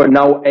who are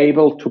now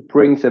able to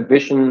bring the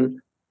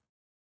vision,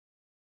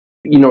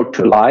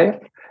 to life.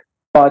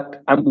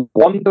 But I'm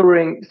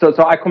wondering, so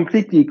I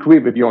completely agree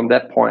with you on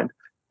that point.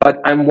 But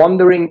I'm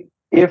wondering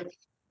if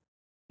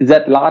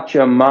that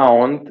larger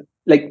amount,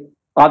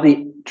 are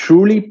they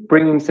truly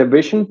bringing the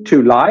vision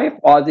to life,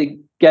 or are they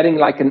getting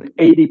like an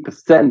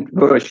 80%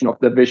 version of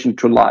the vision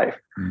to life?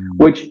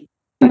 Which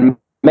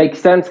makes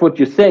sense what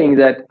you're saying,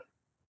 that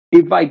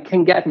if I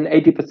can get an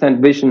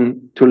 80%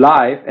 vision to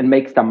life and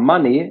make some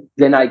money,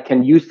 then I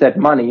can use that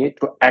money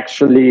to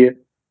actually,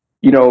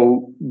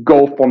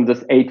 go from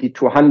this 80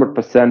 to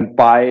 100%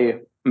 by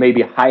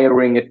maybe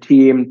hiring a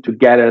team to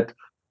get it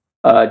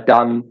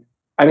done.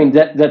 I mean,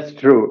 that's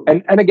true.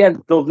 And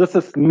again, so this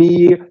is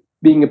me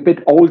being a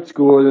bit old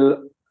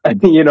school,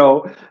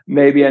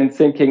 maybe, and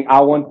thinking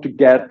I want to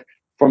get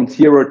from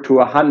 0 to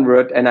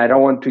 100 and I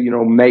don't want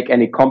to, make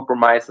any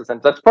compromises.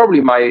 And that's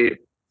probably my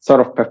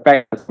sort of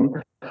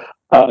perfectionism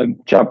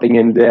jumping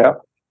in there.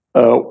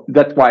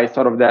 That's why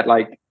sort of that,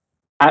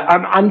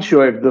 I'm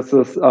unsure if this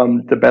is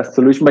the best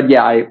solution. But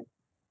yeah,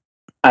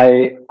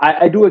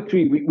 I do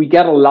agree. We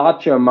get a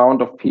larger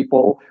amount of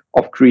people,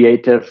 of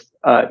creatives,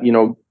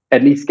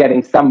 at least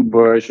getting some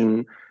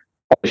version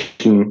of.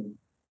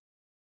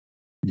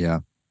 Yeah.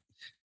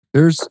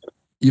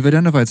 You've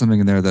identified something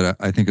in there that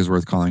I think is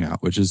worth calling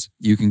out, which is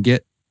you can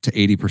get to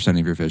 80%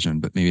 of your vision,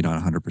 but maybe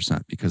not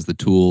 100% because the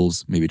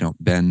tools maybe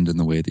don't bend in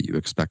the way that you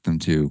expect them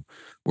to,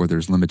 or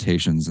there's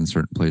limitations in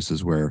certain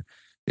places where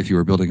if you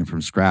were building it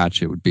from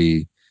scratch, it would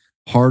be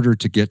harder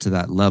to get to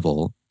that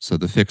level. So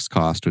the fixed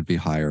cost would be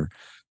higher,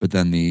 but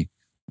then the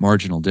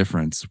marginal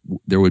difference,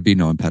 there would be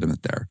no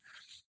impediment there.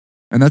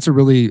 And that's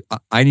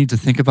I need to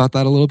think about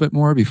that a little bit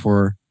more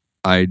before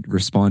I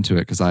respond to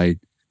it, because I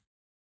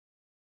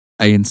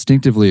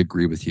instinctively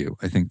agree with you.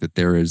 I think that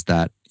there is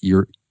that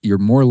you're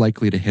more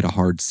likely to hit a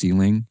hard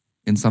ceiling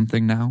in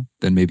something now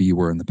than maybe you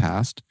were in the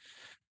past.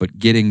 But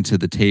getting to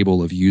the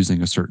table of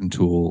using a certain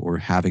tool or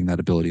having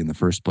that ability in the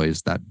first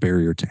place, that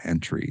barrier to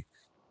entry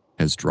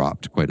has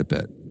dropped quite a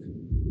bit.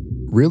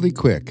 Really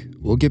quick,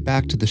 we'll get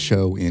back to the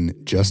show in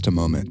just a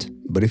moment.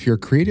 But if your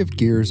creative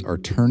gears are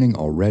turning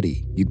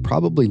already, you'd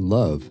probably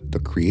love the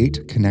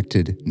Create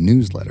Connected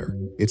newsletter.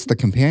 It's the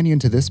companion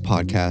to this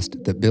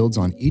podcast that builds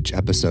on each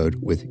episode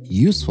with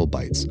useful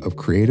bites of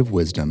creative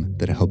wisdom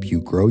that help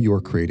you grow your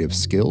creative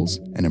skills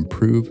and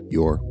improve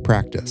your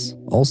practice.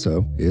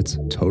 Also, it's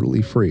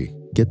totally free.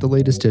 Get the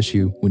latest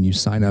issue when you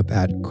sign up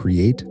at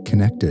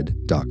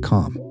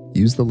createconnected.com.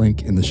 Use the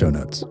link in the show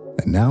notes.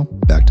 And now,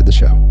 back to the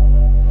show.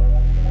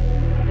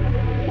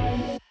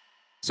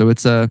 So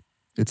it's a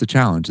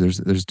challenge.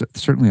 There's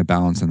certainly a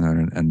balance in there,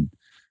 and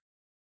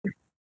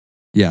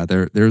yeah,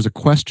 there's a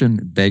question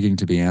begging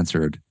to be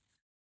answered,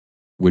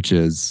 which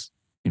is,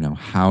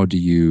 how do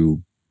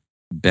you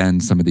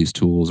bend some of these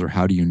tools, or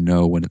how do you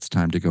know when it's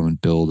time to go and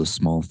build a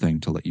small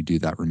thing to let you do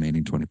that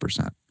remaining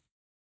 20%,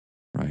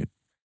 right?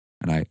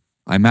 And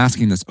I'm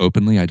asking this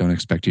openly. I don't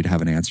expect you to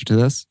have an answer to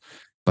this,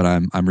 but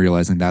I'm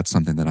realizing that's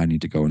something that I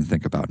need to go and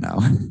think about now.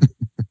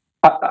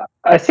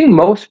 I think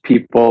most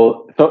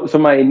people, so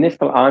my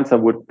initial answer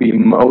would be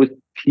most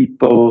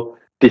people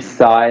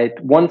decide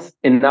once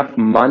enough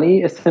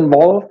money is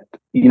involved,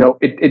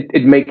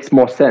 it makes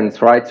more sense,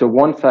 right? So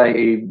once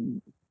I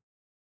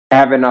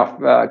have enough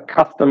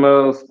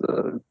customers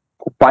who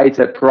buy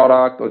that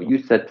product or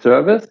use that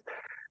service,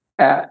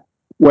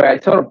 where I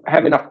sort of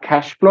have enough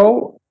cash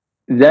flow,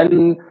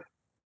 then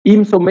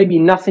even so maybe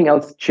nothing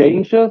else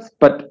changes,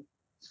 but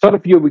sort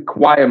of your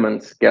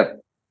requirements get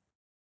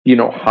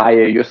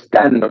higher, your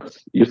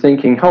standards. You're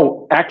thinking,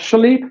 oh,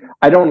 actually,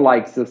 I don't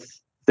like this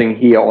thing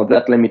here or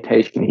that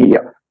limitation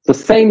here. The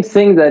same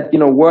thing that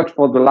worked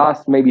for the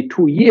last maybe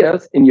 2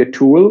 years in your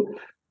tool.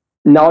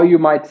 Now you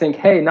might think,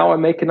 hey, now I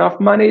make enough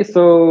money,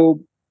 so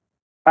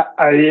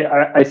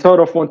I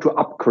sort of want to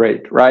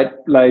upgrade, right?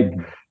 Like,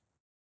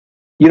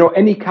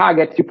 any car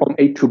gets you from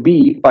A to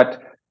B,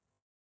 but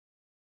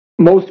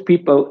most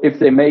people, if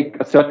they make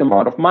a certain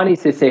amount of money,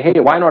 they say,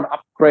 hey, why not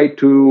upgrade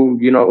to,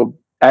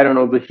 I don't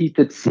know, the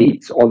heated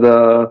seats or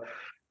the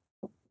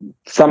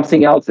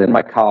something else in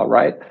my car,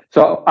 right?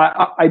 So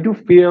I do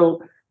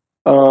feel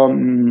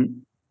that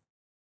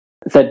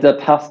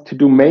has to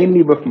do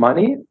mainly with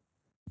money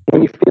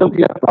when you feel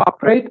you have to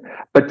upgrade.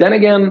 But then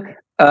again,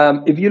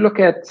 if you look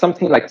at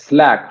something like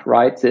Slack,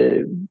 right?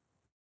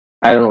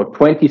 I don't know,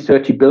 20,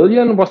 30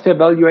 billion was their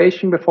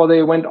valuation before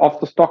they went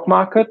off the stock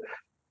market.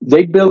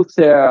 They built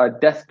their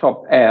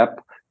desktop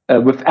app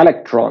with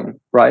Electron,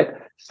 right?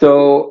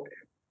 So,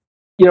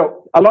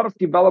 a lot of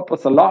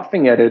developers are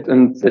laughing at it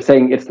and they're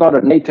saying it's not a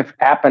native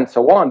app and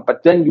so on.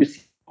 But then you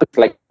see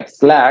like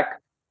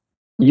Slack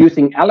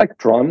using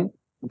Electron,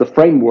 the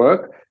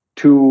framework,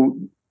 to,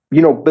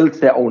 build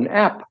their own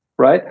app,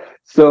 right?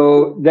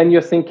 So then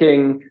you're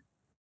thinking,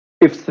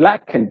 if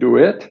Slack can do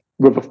it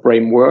with a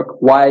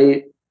framework,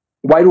 why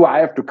do I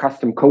have to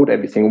custom code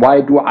everything? Why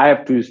do I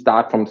have to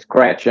start from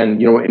scratch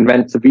and,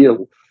 invent the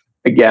wheel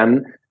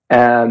again?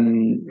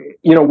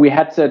 We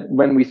had that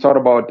when we thought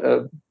about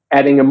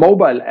adding a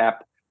mobile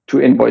app to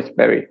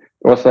InvoiceBerry. It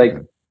was like,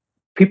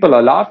 people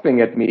are laughing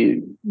at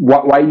me.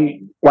 Why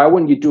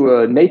wouldn't you do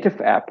a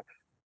native app?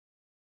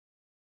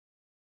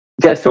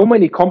 There are so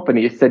many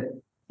companies that,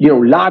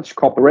 large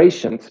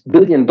corporations,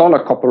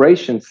 billion-dollar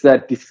corporations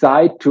that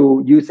decide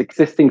to use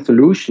existing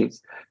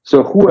solutions.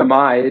 So who am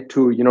I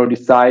to,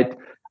 decide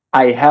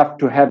I have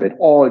to have it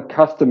all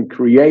custom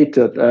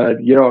created,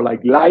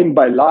 like line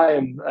by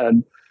line.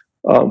 And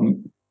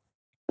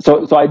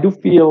so I do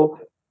feel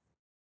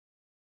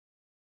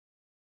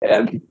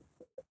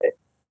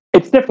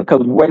it's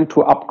difficult when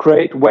to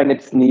upgrade, when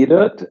it's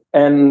needed.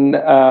 And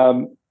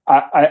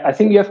I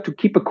think you have to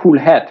keep a cool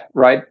head,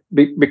 right?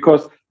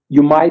 Because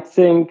you might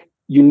think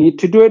you need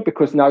to do it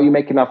because now you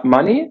make enough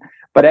money,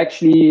 but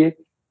actually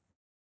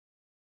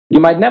you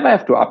might never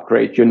have to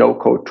upgrade your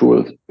no-code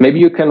tools. Maybe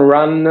you can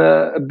run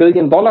a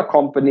billion-dollar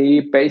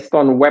company based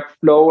on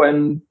Webflow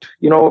and,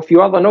 a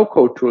few other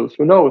no-code tools.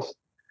 Who knows?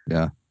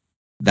 Yeah.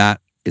 That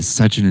is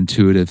such an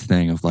intuitive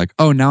thing of like,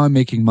 oh, now I'm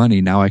making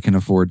money. Now I can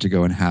afford to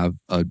go and have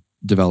a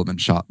development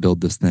shop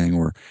build this thing,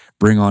 or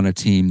bring on a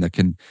team that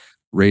can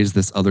raise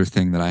this other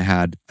thing that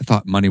I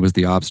thought money was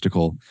the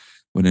obstacle,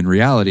 when in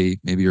reality,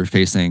 maybe you're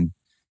facing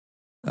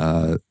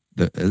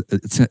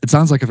it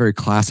sounds like a very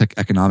classic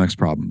economics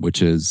problem,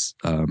 which is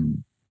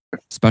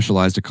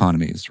specialized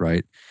economies,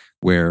 right?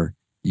 Where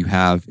you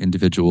have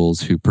individuals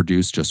who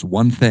produce just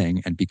one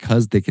thing, and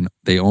because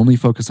they only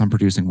focus on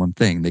producing one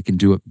thing, they can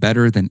do it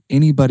better than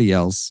anybody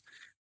else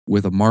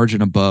with a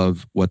margin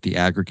above what the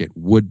aggregate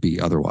would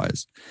be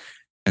otherwise.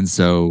 And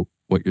so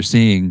what you're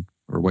seeing,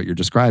 or what you're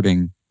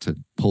describing, to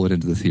pull it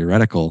into the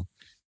theoretical,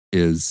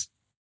 is,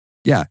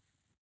 yeah,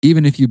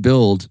 even if you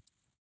build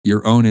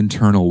your own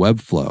internal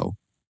Webflow,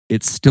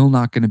 it's still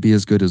not going to be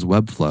as good as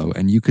Webflow,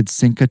 and you could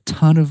sink a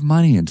ton of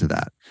money into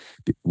that.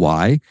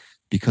 Why?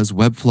 Because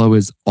Webflow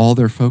is all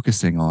they're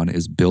focusing on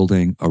is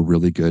building a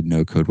really good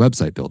no-code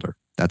website builder.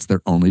 That's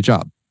their only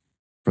job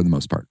for the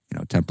most part,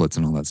 templates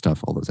and all that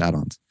stuff, all those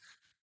add-ons.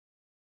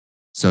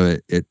 So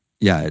it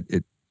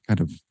kind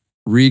of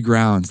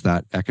regrounds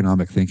that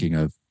economic thinking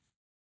of,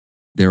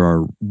 there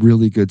are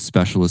really good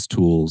specialist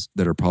tools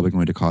that are probably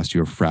going to cost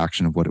you a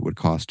fraction of what it would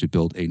cost to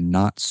build a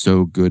not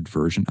so good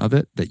version of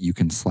it that you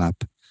can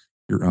slap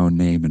your own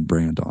name and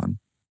brand on,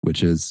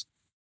 which is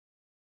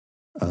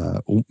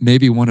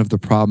maybe one of the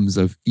problems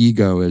of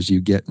ego as you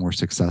get more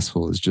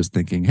successful, is just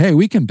thinking, hey,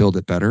 we can build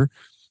it better.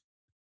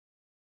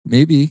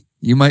 Maybe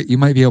you might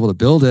be able to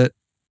build it,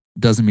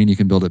 doesn't mean you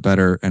can build it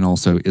better. And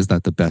also, is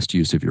that the best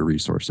use of your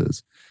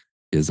resources?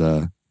 Is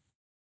a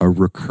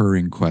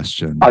recurring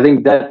question. I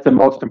think that's the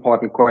most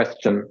important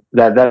question.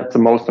 That's the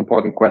most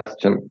important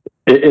question.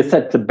 Is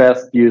that the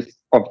best use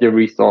of your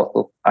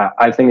resources?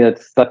 I think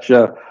it's such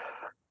a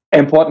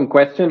important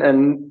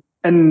question.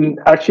 And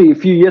actually, a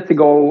few years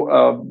ago,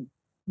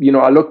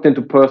 I looked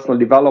into personal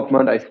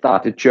development. I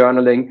started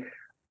journaling.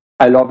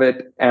 I love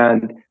it.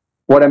 And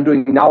what I'm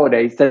doing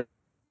nowadays, that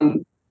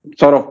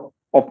sort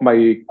of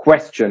my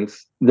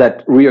questions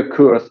that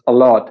reoccurs a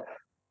lot.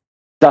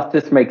 Does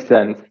this make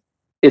sense?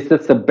 Is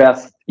this the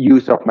best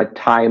use of my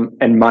time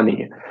and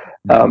money?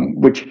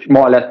 Which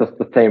more or less is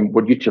the same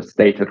what you just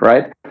stated,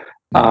 right?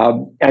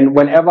 And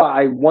whenever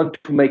I want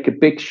to make a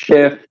big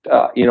shift,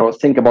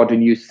 think about a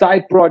new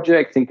side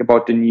project, think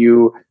about a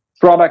new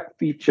product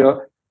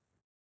feature,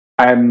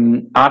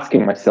 I'm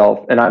asking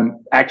myself, and I'm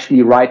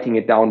actually writing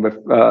it down with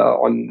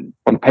on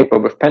paper,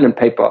 with pen and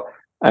paper.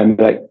 I'm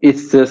like,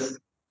 is this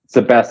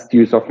the best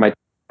use of my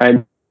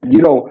time?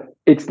 And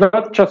it's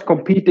not just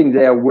competing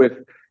there with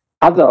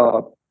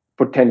other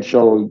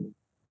potential,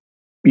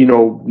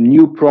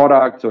 new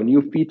products or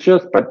new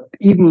features, but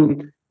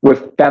even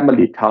with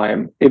family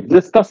time. If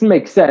this doesn't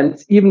make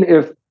sense, even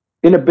if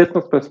in a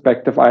business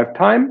perspective I have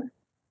time,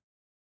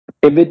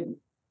 if it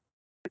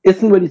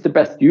isn't really the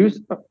best use,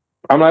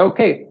 I'm like,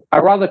 okay,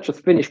 I'd rather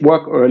just finish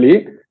work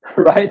early,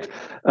 right?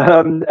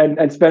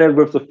 And spend it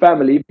with the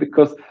family,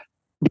 because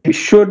you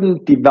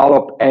shouldn't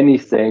develop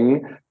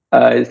anything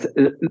that's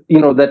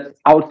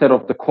outside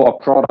of the core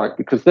product,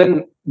 because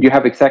then you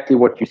have exactly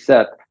what you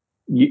said.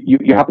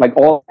 You have like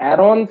all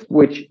add-ons,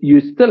 which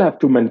you still have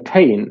to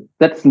maintain.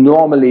 That's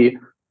normally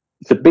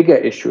the bigger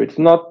issue. It's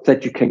not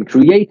that you can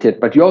create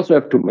it, but you also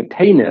have to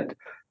maintain it.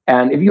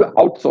 And if you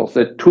outsource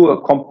it to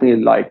a company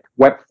like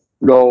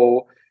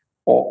Webflow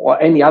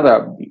or any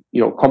other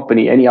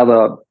company, any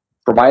other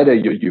provider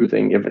you're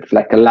using, if it's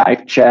like a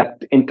live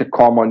chat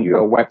intercom on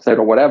your website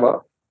or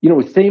whatever,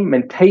 they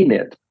maintain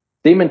it.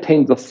 They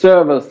maintain the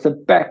servers, the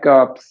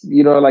backups,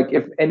 like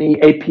if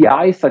any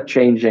APIs are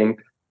changing,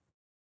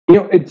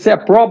 it's their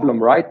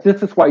problem, right?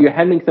 This is why you're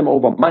handing them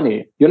over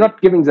money. You're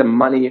not giving them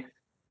money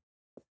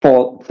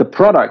for the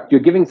product.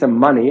 You're giving them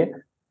money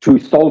to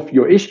solve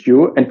your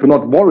issue and to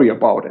not worry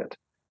about it.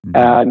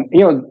 And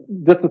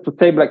this is the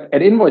same like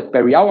at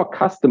Invoiceberry. Our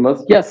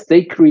customers, yes,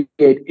 they create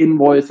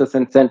invoices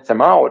and send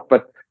them out,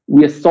 but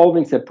we are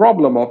solving the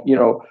problem of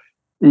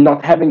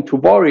not having to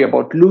worry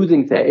about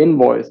losing their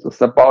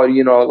invoices, about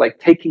like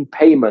taking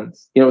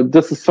payments.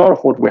 This is sort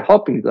of what we're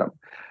helping them.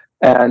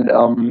 And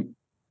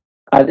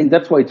I think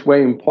that's why it's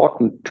very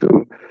important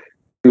to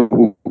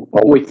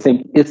always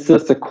think: is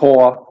this a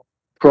core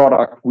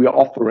product we are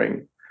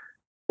offering,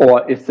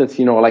 or is this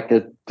like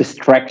a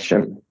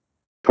distraction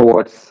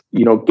towards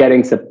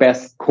getting the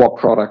best core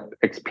product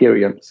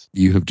experience?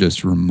 You have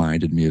just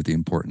reminded me of the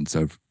importance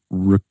of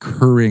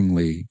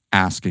recurringly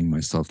asking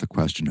myself the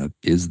question of,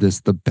 is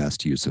this the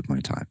best use of my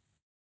time?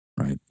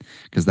 Right?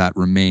 Because that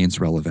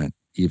remains relevant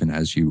even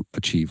as you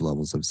achieve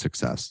levels of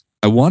success.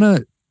 I want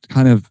to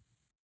kind of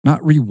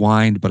not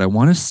rewind, but I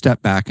want to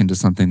step back into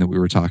something that we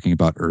were talking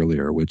about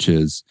earlier, which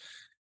is,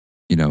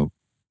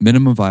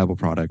 minimum viable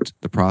product,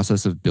 the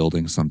process of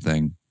building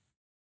something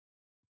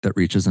that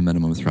reaches a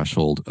minimum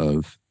threshold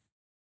of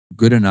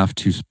good enough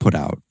to put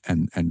out,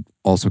 and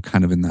also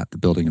kind of in that the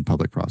building and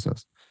public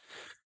process.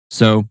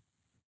 So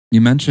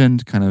you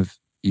mentioned kind of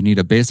you need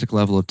a basic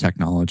level of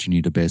technology, you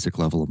need a basic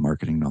level of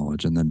marketing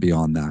knowledge, and then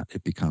beyond that,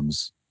 it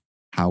becomes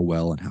how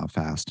well and how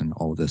fast and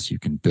all of this you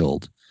can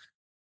build.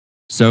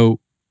 So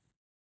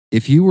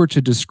if you were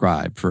to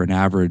describe for an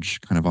average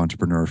kind of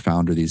entrepreneur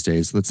founder these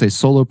days, let's say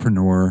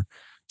solopreneur,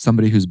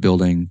 somebody who's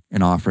building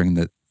an offering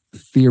that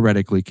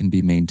theoretically can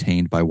be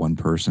maintained by one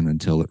person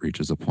until it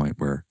reaches a point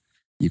where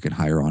you can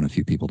hire on a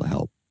few people to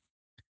help,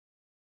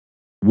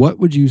 what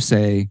would you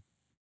say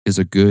is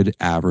a good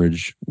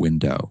average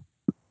window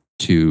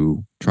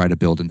to try to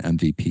build an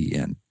MVP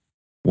in?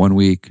 1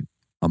 week,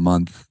 a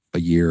month, a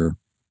year,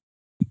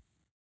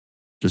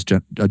 just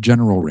a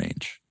general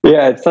range.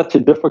 Yeah, it's such a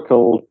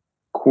difficult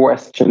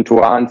question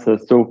to answer.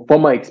 So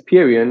from my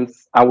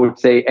experience, I would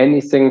say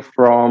anything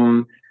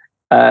from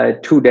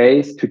 2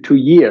 days to 2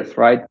 years,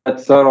 right?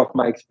 That's sort of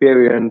my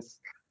experience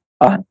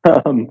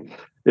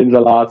in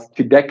the last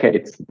 2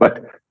 decades.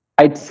 But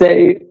I'd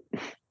say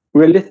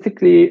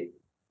realistically,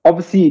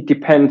 obviously it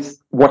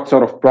depends what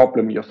sort of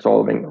problem you're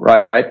solving,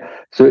 right?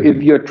 So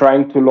if you're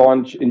trying to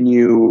launch a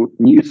new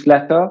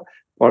newsletter,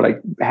 or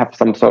like have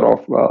some sort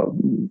of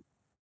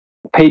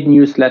paid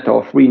newsletter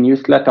or free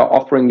newsletter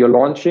offering you're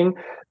launching,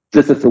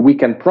 this is a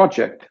weekend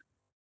project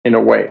in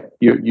a way.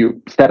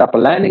 You set up a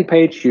landing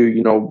page,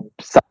 you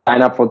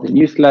sign up for the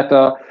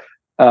newsletter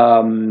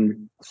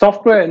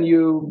software, and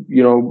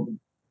you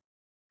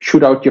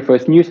shoot out your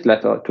first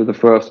newsletter to the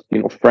first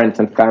friends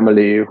and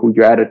family who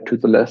you added to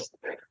the list.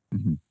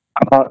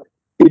 Mm-hmm.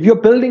 If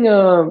you're building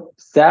a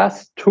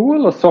SaaS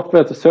tool, a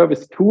software as a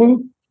service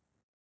tool,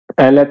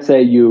 and let's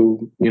say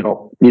you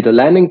need a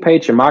landing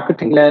page, a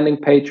marketing landing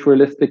page,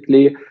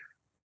 realistically,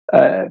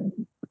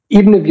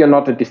 even if you're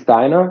not a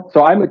designer.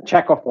 So I'm a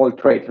jack of all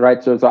trades,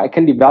 right? So I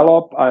can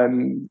develop,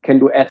 can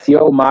do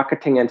SEO,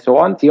 marketing, and so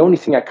on. The only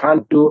thing I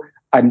can't do,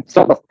 I'm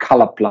sort of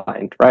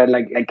colorblind, right?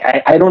 Like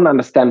I don't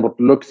understand what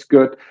looks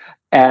good.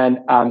 And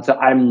so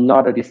I'm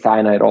not a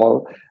designer at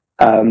all.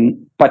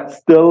 But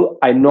still,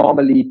 I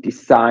normally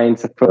design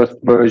the first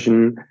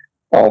version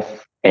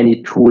of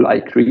any tool I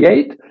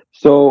create.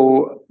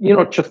 So,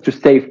 just to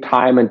save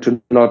time and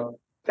to not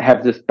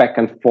have this back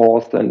and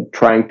forth and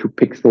trying to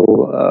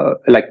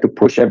to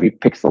push every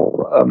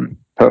pixel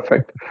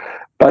perfect.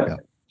 But yeah.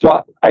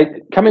 So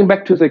coming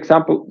back to the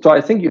example, so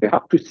I think you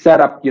have to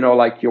set up,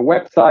 like your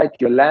website,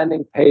 your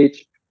landing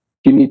page.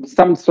 You need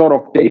some sort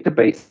of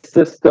database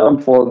system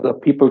for the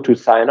people to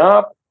sign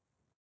up.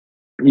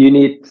 You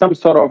need some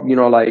sort of,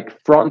 like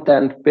front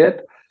end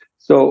bit.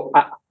 So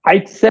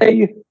I'd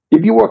say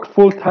if you work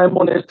full time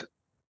on it,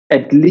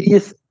 at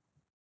least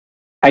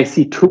I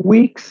see 2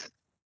 weeks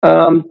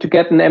to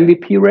get an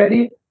MVP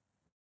ready,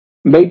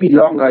 maybe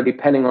longer,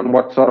 depending on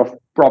what sort of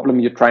problem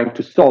you're trying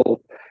to solve.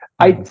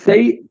 I'd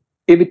say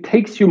if it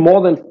takes you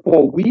more than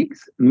 4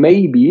 weeks,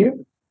 maybe,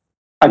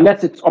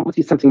 unless it's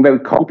obviously something very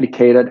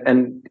complicated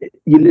and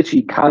you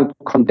literally can't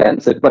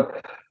condense it.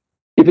 But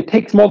if it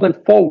takes more than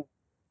 4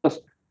 weeks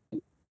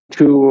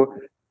to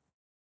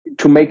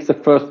make the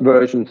first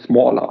version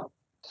smaller.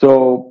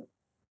 So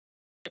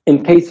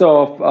in case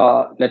of,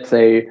 let's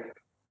say,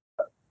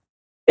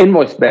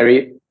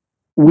 Invoiceberry,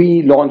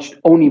 we launched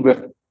only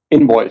with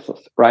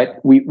invoices, right?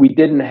 We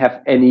didn't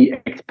have any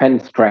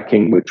expense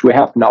tracking, which we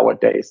have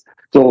nowadays.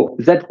 So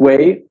that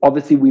way,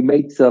 obviously, we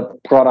made the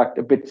product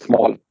a bit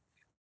small.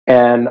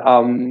 And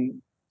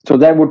so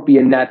that would be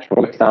a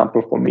natural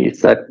example for me,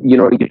 is that,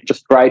 you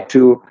just try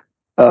to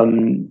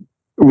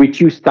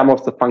reduce some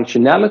of the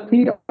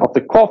functionality of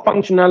the core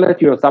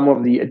functionality or some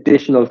of the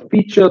additional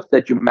features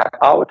that you map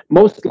out.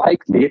 Most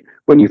likely,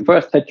 when you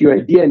first had your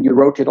idea and you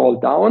wrote it all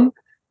down,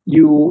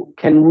 you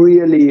can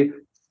really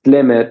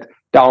slim it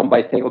down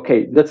by saying,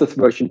 okay, this is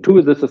version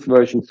 2, this is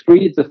version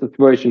 3, this is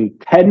version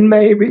 10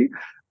 maybe,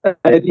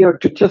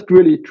 to just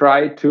really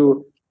try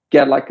to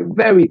get like a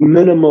very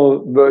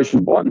minimal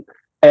version 1.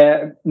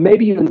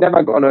 Maybe you're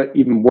never going to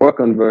even work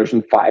on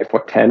version 5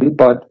 or 10,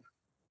 but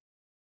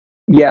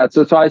yeah,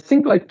 so I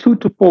think like 2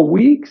 to 4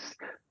 weeks,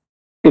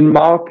 in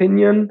my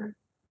opinion.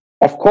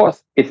 Of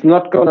course, it's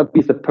not going to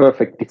be the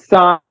perfect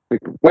design,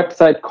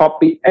 website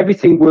copy,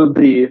 everything will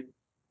be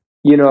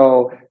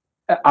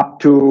up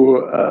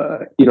to,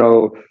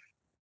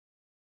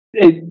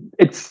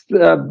 it's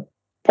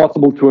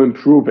possible to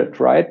improve it,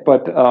 right?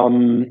 But,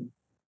 and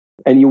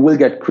you will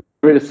get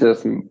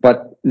criticism.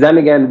 But then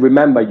again,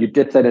 remember, you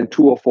did that in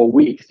 2 or 4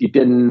 weeks. You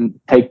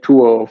didn't take 2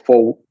 or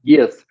 4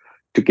 years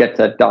to get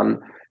that done.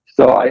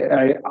 So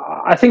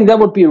I think that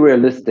would be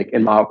realistic,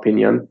 in my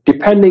opinion,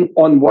 depending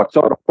on what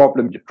sort of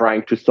problem you're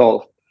trying to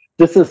solve.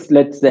 This is,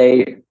 let's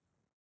say,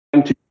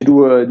 to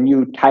do a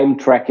new time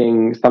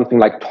tracking, something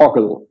like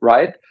Toggle,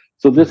 right?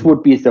 So this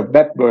would be the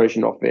web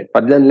version of it.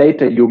 But then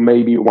later you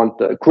maybe want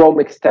the Chrome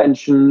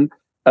extension,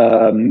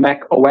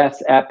 Mac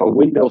OS app, a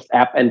Windows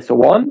app, and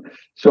so on.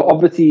 So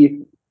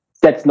obviously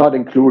that's not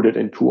included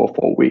in 2 or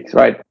 4 weeks,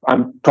 right?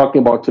 I'm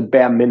talking about the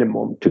bare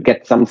minimum to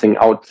get something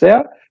out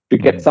there, to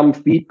get some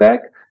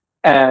feedback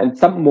and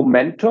some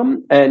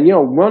momentum. And,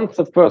 once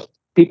the first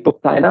people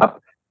sign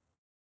up,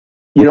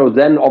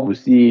 then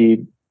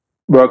obviously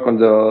work on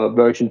the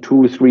version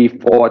 2, 3,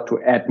 4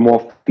 to add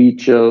more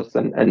features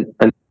and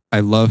I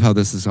love how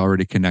this is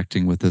already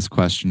connecting with this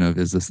question of,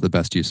 is this the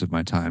best use of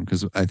my time?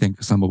 Because I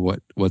think some of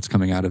what's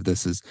coming out of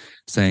this is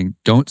saying,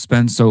 don't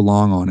spend so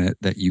long on it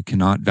that you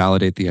cannot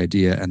validate the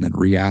idea and then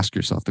re-ask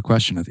yourself the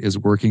question of, is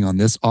working on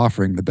this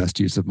offering the best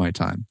use of my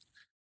time?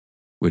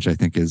 Which I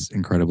think is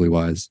incredibly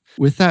wise.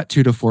 With that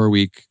 2 to 4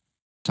 week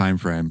time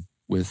frame,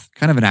 with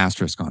kind of an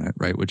asterisk on it,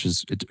 right? Which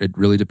is, it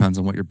really depends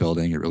on what you're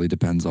building. It really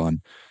depends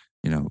on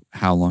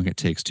how long it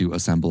takes to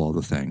assemble all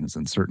the things.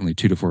 And certainly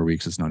 2 to 4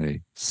 weeks is not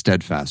a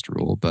steadfast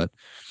rule, but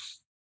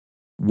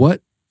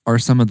what are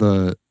some of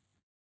the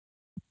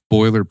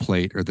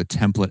boilerplate or the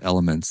template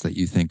elements that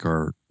you think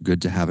are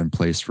good to have in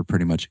place for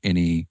pretty much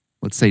any,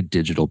 let's say,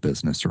 digital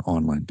business or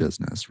online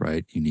business,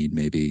 right? You need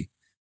maybe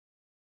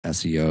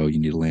SEO, you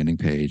need a landing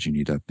page, you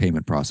need a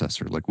payment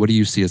processor. Like, what do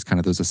you see as kind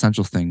of those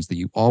essential things that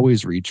you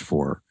always reach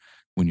for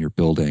when you're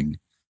building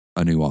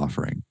a new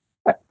offering?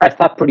 I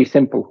start pretty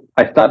simple.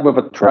 I start with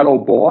a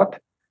Trello board,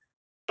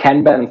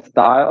 Kanban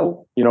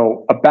style,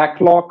 a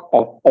backlog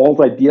of all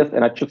the ideas,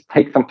 and I just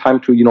take some time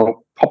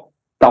to, pop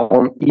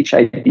down each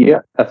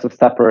idea as a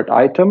separate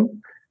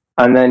item.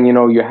 And then,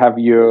 you have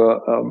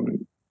your,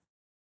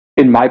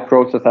 in my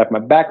process, I have my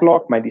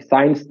backlog, my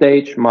design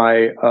stage,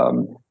 my,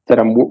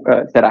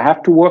 that I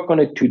have to work on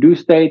it, to-do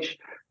stage,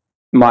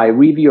 my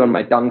review, and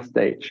my done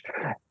stage.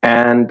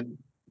 And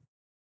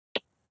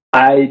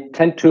I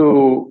tend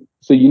to,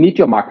 so you need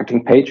your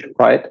marketing page,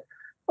 right?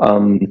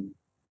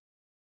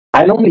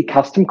 I normally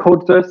custom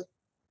code this.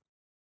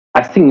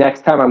 I think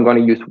next time I'm going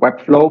to use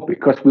Webflow,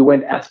 because we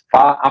went as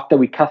far after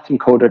we custom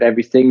coded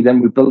everything.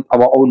 Then we built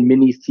our own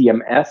mini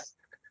CMS.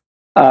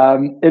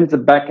 in the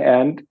back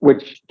end,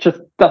 which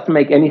just doesn't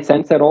make any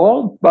sense at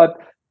all. But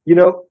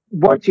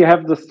once you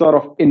have this sort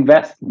of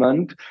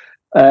investment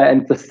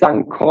and the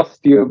sunk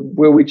cost,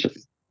 we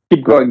just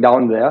keep going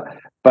down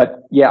there.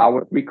 But yeah, I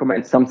would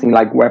recommend something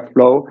like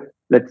Webflow,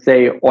 let's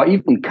say, or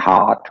even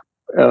Card.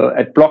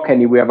 At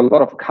Blockhandy, we have a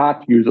lot of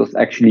Card users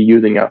actually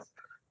using us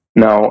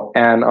now,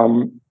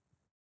 and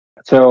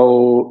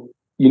so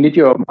you need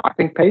your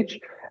marketing page,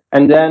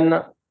 and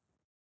then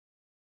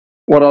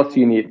what else do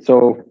you need?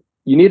 So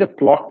you need a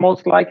blog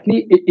most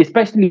likely,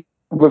 especially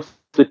with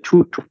the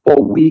 2 to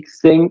 4 weeks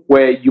thing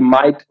where you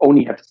might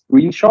only have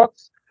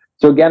screenshots.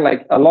 So again,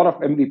 like a lot of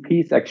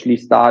MVPs actually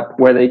start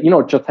where they,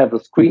 just have a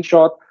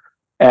screenshot,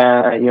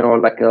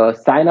 like a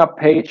sign up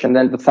page. And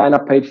then the sign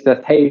up page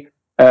says, hey,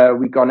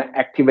 we're going to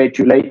activate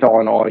you later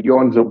on, or you're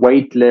on the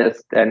wait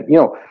list. And,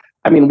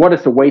 what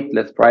is a wait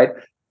list, right?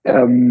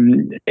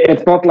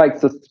 It's not like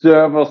the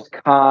servers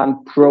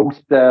can't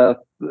process,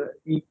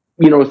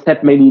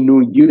 set many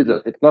new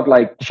users. It's not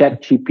like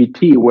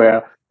ChatGPT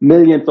where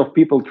millions of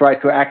people try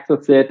to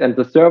access it and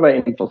the server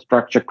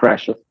infrastructure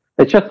crashes.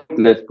 It's just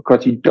this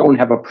because you don't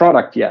have a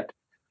product yet.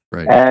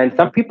 Right. And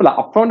some people are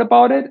upfront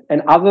about it,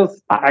 and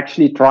others are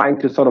actually trying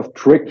to sort of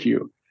trick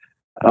you,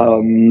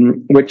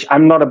 which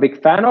I'm not a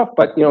big fan of,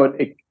 but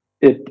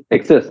it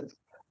exists.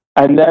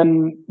 And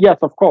then, yes,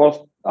 of course,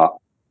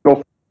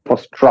 go for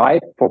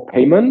Stripe for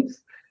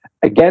payments.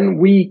 Again,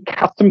 we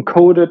custom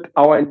coded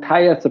our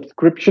entire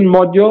subscription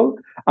module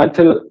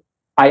until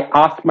I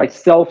asked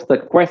myself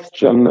that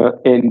question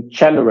in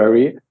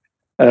January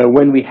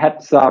when we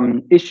had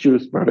some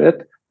issues with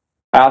it.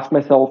 I asked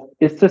myself,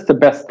 is this the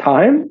best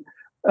time?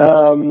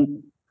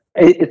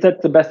 Is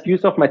that the best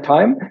use of my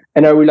time?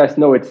 And I realized,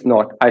 no, it's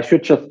not. I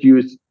should just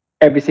use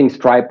everything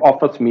Stripe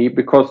offers me,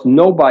 because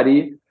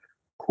nobody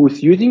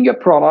who's using your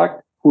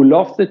product, who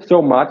loves it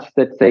so much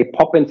that they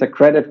pop in the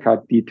credit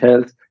card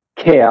details,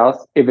 cares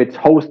if it's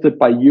hosted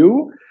by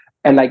you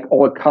and like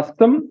all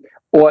custom,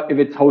 or if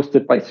it's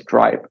hosted by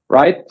Stripe,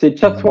 right? They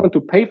just want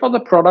to pay for the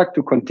product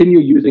to continue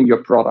using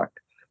your product.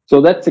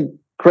 So that's a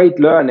great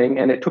learning,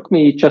 and it took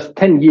me just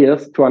 10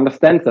 years to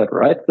understand that,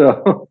 right?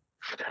 So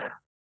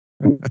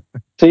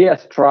yeah,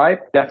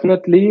 Stripe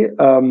definitely,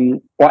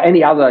 or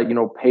any other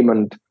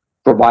payment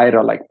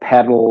provider like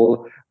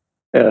Paddle,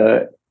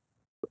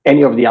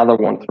 any of the other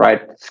ones,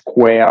 right?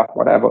 Square,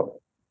 whatever.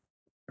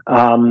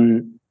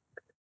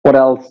 What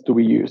else do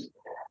we use?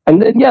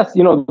 And then yes,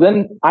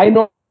 then I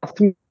know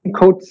custom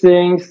code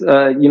things.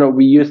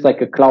 We use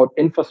like a cloud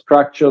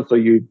infrastructure, so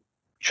you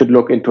should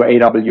look into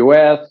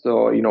AWS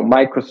or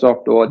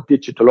Microsoft or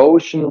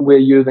DigitalOcean. We're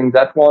using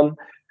that one.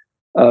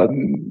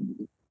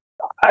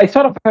 I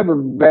sort of have a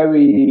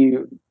very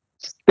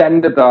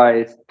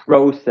standardized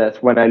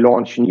process when I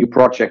launch new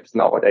projects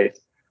nowadays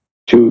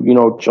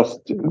to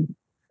just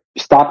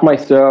start my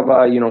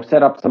server,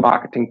 set up the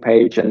marketing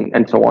page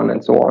and so on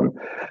and so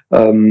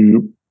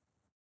on.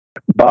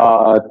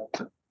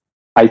 But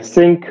I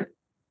think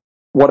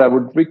what I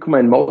would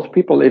recommend most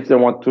people if they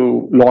want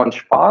to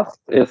launch fast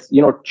is,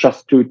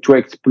 just to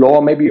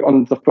explore, maybe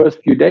on the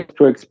first few days,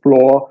 to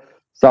explore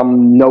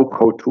some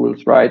no-code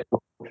tools, right?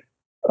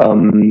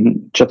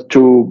 Just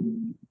to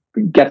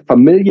get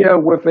familiar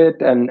with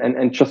it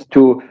and just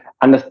to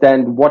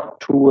understand what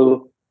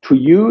tool to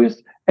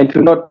use, and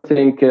to not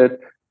think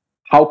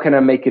how can I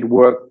make it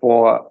work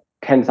for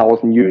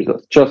 10,000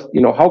 users? Just,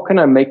 how can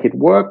I make it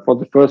work for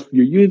the first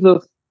few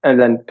users and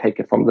then take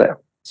it from there?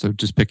 So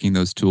just picking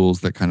those tools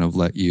that kind of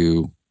let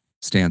you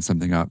stand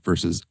something up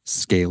versus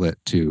scale it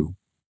to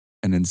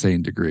an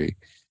insane degree,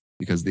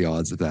 because the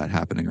odds of that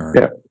happening are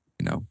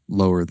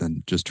lower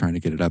than just trying to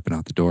get it up and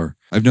out the door.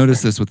 I've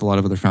noticed this with a lot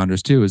of other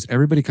founders too, is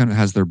everybody kind of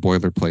has their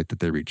boilerplate that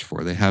they reach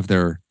for. They have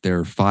their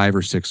 5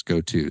 or 6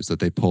 go-tos that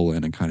they pull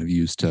in and kind of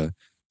use to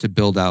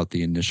build out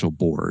the initial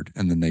board,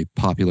 and then they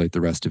populate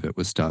the rest of it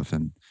with stuff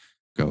and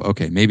go,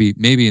 okay, maybe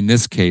in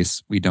this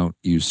case we don't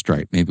use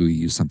Stripe, maybe we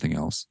use something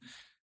else.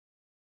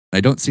 I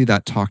don't see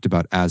that talked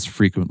about as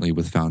frequently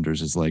with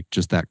founders, as like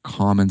just that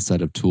common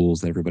set of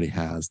tools that everybody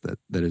has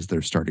that is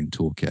their starting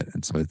toolkit.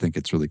 And so I think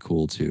it's really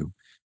cool to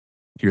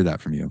hear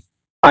that from you.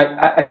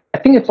 I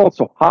think it's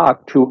also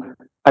hard to,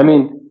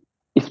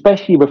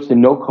 especially with the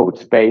no-code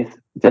space,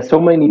 there's so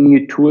many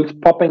new tools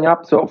popping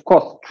up. So of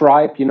course,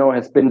 Stripe,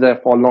 has been there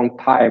for a long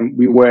time.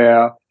 We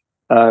were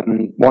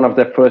one of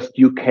the first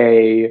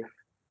UK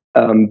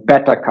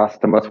beta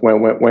customers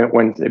when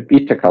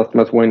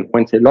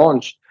they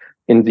launched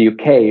in the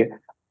UK.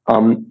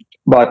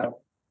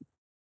 But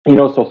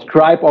so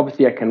Stripe,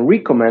 obviously, I can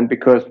recommend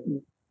because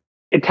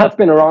it has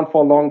been around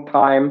for a long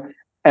time.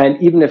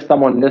 And even if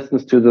someone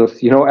listens to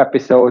this,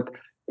 episode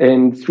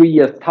in 3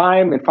 years'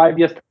 time, in 5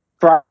 years,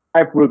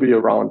 Stripe will be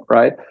around,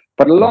 right?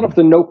 But a lot of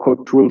the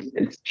no-code tools,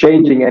 it's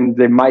changing, and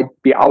they might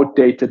be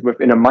outdated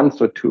within a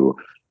month or two.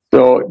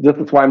 So this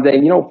is why I'm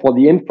saying, for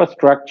the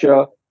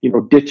infrastructure,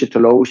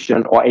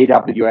 DigitalOcean or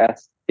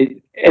AWS,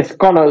 it's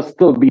gonna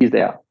still be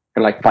there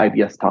in like 5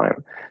 years'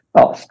 time.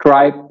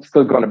 Stripe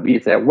still gonna be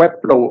there.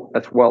 Webflow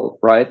as well,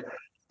 right?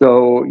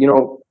 So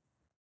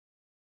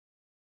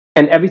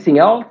and everything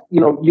else,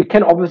 you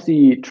can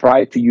obviously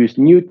try to use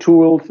new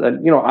tools,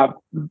 and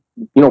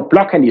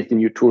Block Handy is the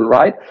new tool,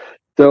 right?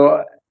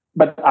 So,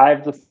 but I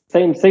have the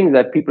same thing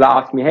that people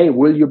ask me, hey,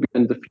 will you be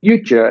in the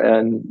future?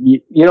 And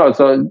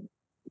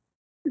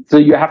so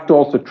you have to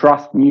also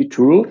trust new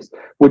tools,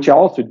 which I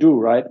also do,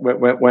 right?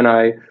 When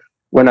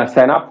I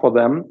sign up for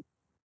them,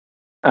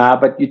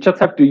 but you just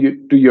have to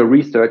do your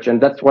research,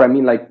 and that's what I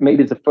mean. Like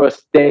maybe the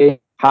first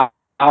day,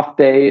 half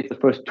day, the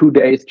first 2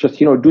 days, just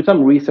do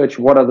some research.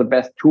 What are the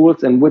best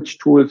tools, and which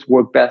tools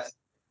work best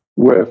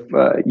with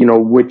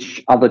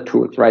which other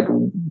tools, right?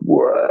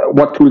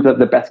 What tools have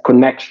the best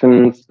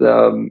connections,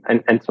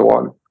 and so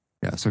on.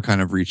 Yeah, so kind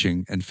of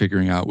reaching and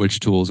figuring out which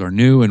tools are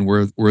new and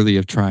worthy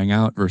of trying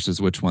out versus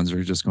which ones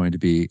are just going to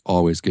be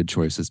always good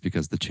choices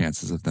because the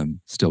chances of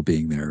them still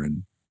being there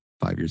in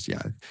 5 years.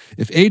 Yeah.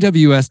 If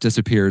AWS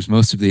disappears,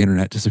 most of the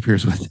internet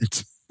disappears with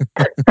it.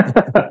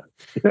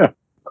 Yeah.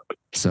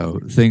 So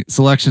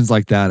selections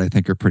like that, I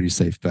think, are pretty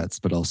safe bets,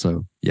 but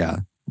also, yeah,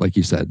 like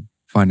you said,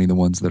 finding the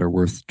ones that are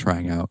worth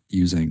trying out,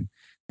 using,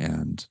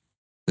 and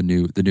the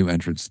new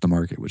entrants to the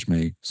market, which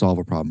may solve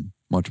a problem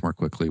much more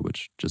quickly,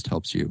 which just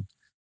helps you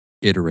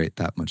iterate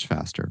that much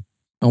faster.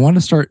 I want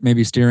to start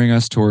maybe steering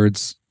us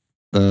towards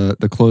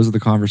the close of the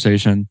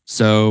conversation.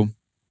 So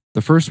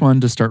the first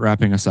one to start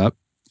wrapping us up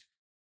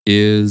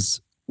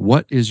is,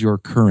 what is your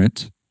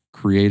current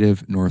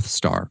creative North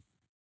Star?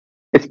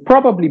 It's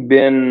probably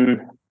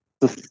been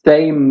the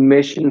same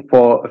mission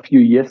for a few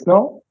years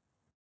now,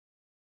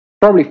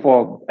 probably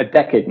for a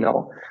decade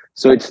now.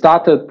 So it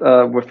started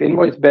with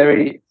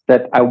InvoiceBerry,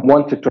 that I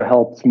wanted to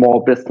help small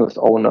business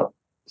owners,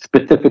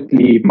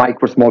 specifically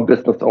micro small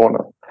business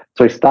owners.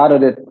 So I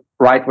started it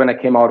right when I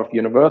came out of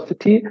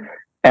university,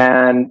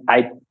 and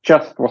I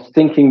just was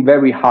thinking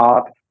very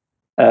hard,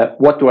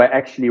 what do I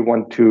actually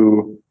want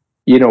to,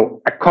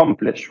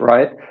 accomplish,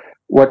 right?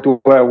 What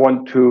do I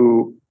want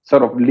to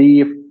sort of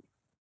leave?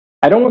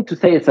 I don't want to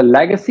say it's a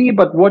legacy,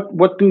 but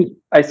what do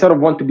I sort of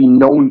want to be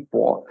known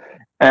for?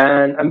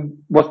 And I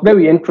was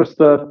very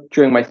interested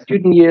during my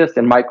student years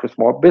in micro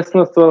small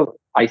businesses.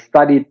 I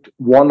studied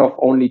one of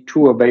only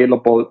 2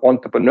 available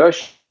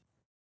entrepreneurship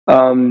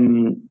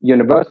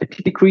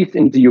university degrees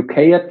in the UK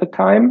at the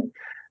time.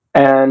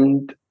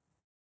 And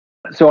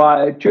so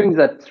during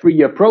that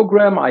 3-year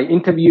program, I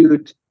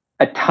interviewed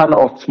a ton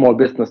of small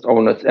business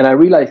owners, and I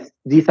realized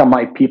these are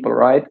my people,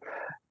 right?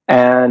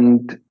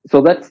 And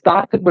so that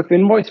started with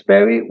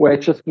InvoiceBerry, where I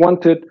just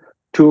wanted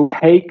to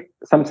take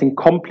something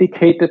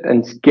complicated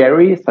and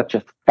scary, such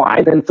as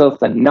finances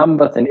and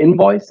numbers and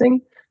invoicing,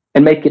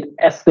 and make it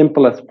as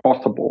simple as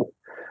possible.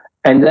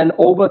 And then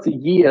over the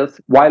years,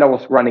 while I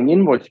was running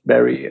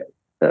InvoiceBerry,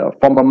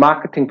 from a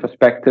marketing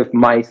perspective,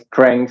 my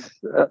strength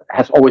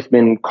has always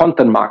been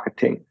content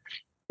marketing.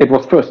 It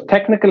was first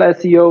technical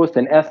SEOs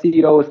and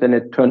SEOs, and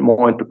it turned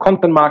more into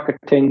content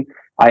marketing.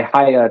 I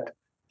hired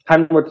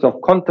hundreds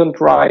of content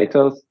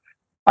writers.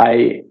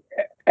 I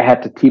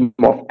had a team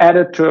of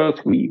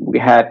editors. We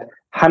had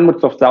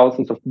hundreds of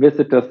thousands of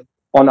visitors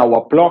on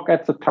our blog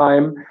at the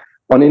time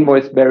on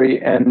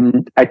InvoiceBerry,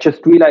 and I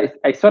just realized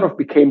I sort of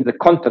became the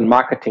content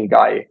marketing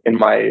guy in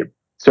my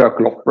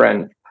circle of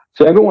friends.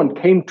 So everyone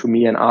came to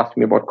me and asked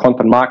me about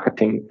content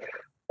marketing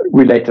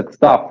related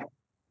stuff.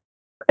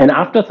 And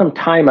after some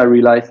time, I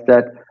realized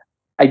that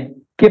I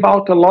give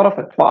out a lot of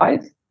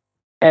advice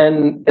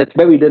and there's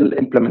very little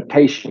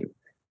implementation.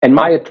 And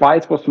my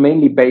advice was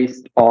mainly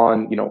based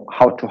on,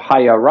 how to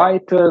hire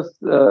writers,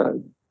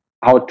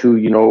 how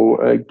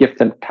to, give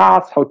them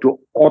tasks, how to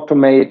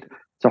automate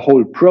the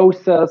whole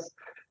process,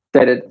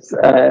 that it's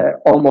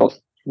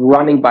almost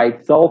running by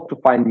itself to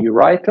find new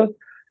writers.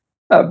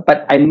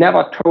 But I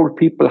never told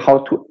people how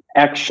to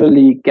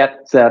actually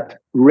get that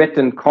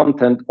written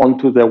content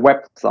onto their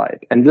website.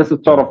 And this is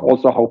sort of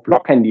also how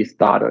Block Handy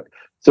started.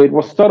 So it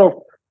was sort of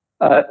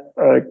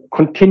a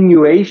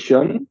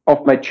continuation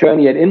of my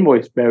journey at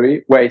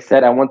InvoiceBerry, where I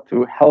said I want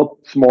to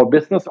help small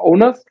business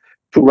owners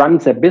to run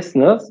their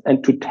business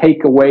and to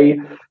take away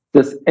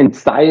this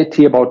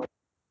anxiety about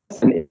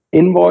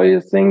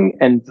invoicing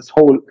and this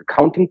whole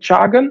accounting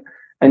jargon.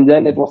 And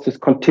then it was this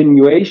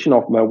continuation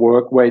of my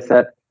work where I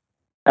said,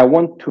 I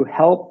want to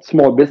help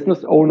small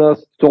business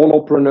owners,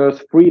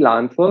 solopreneurs,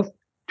 freelancers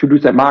to do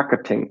their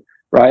marketing,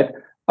 right?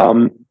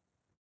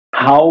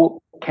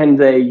 How can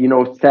they,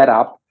 set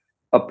up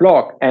a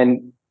blog?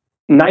 And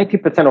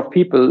 90% of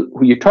people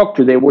who you talk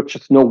to, they would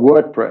just know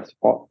WordPress.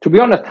 Or to be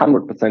honest,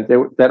 100%, they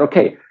said,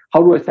 okay,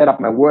 how do I set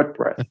up my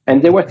WordPress?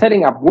 And they were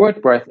setting up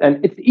WordPress,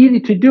 and it's easy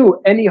to do.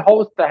 Any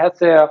hoster has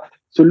their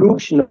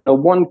solution, a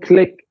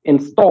one-click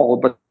install,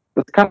 but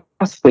it's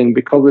disgusting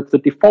because it's a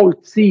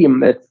default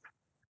theme. It's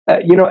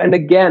and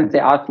again, they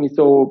asked me,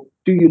 so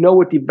do you know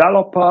a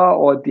developer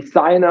or a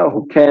designer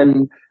who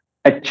can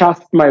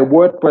adjust my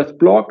WordPress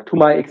blog to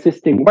my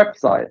existing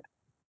website?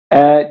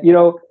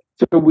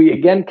 So we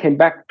again came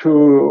back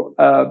to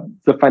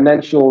the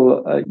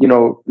financial,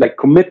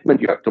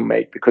 commitment you have to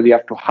make, because you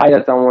have to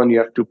hire someone, you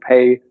have to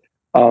pay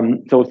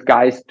those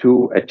guys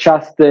to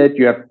adjust it,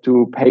 you have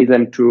to pay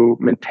them to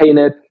maintain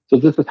it. So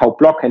this is how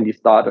Block Handy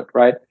started,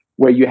 right?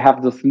 where you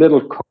have this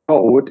little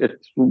code.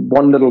 It's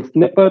one little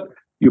snippet.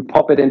 You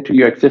pop it into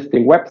your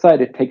existing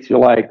website. It takes you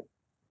like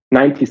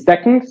 90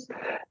 seconds,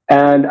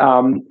 and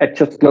it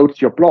just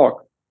loads your blog.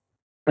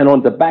 And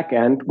on the back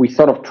end, we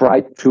sort of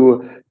tried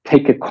to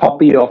take a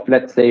copy of,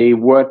 let's say,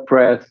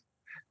 WordPress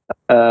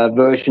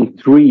version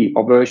 3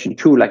 or version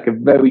 2, like a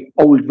very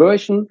old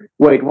version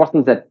where it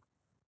wasn't that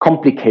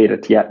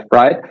complicated yet,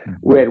 right?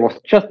 Where it was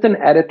just an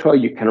editor,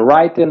 you can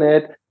write in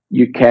it,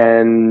 you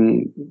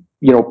can,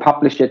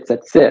 publish it,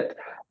 that's it.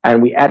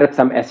 And we added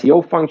some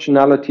SEO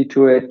functionality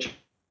to it,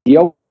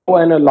 SEO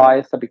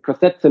analyzer, because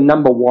that's the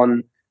number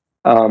one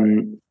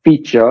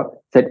feature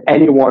that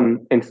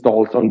anyone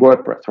installs on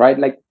WordPress, right?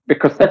 Like,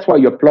 because that's why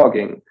you're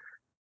blogging,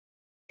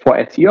 for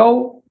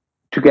SEO,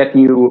 to get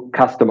new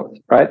customers,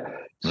 right?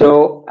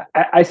 So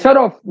I sort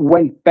of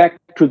went back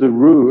to the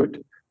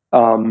root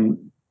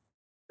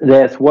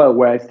there as well,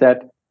 where I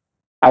said,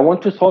 I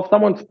want to solve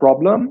someone's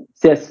problem.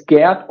 They're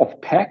scared of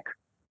tech.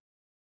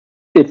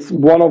 It's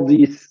one of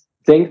these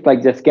things,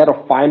 like they're scared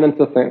of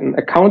finances and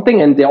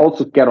accounting, and they're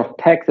also scared of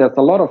tech. There's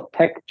a lot of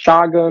tech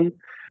jargon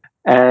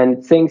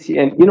and things,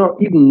 and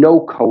even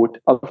no code.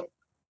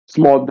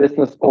 Small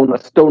business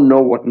owners don't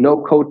know what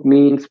no code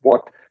means,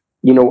 what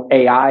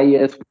AI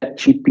is, what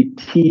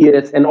GPT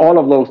is, and all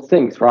of those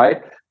things,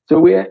 right? So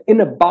we're in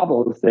a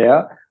bubble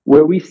there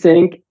where we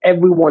think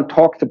everyone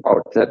talks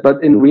about that,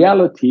 but in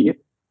reality,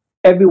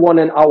 everyone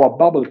in our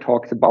bubble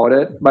talks about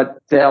it, but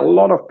there are a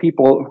lot of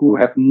people who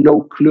have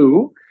no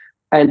clue.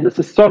 And this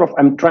is sort of,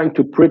 I'm trying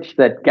to bridge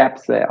that gap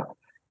there.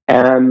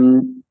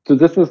 And so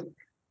this is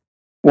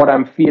what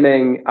I'm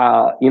feeling,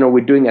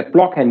 we're doing at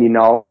Blockhandy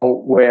now,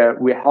 where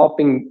we're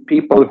helping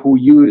people who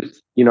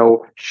use,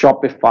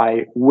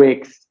 Shopify,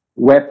 Wix,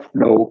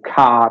 Webflow,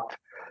 Cart.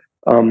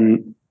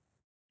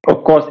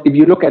 Of course, if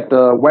you look at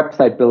the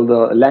website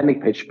builder,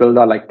 landing page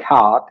builder like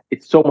Cart,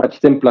 it's so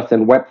much simpler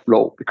than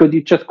Webflow because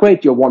you just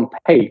create your one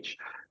page,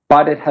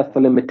 but it has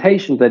the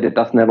limitation that it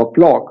doesn't have a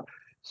blog.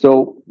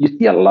 So you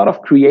see a lot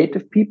of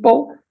creative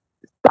people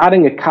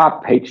starting a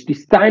Cart page,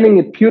 designing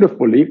it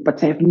beautifully, but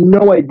they have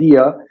no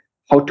idea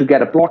how to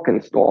get a blog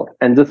installed.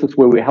 And this is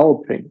where we're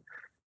helping.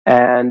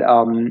 And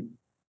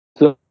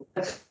so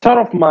that's sort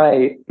of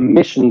my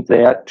mission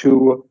there,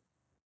 to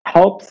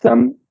help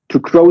them to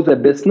grow their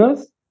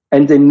business.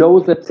 And they know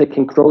that they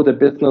can grow their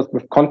business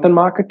with content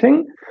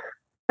marketing.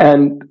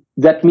 And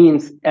that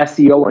means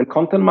SEO and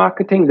content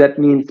marketing. That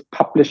means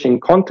publishing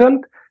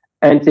content.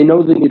 And they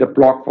know they need a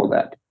blog for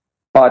that.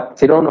 But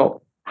they don't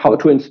know how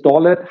to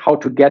install it, how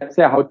to get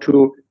there, how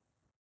to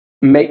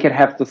make it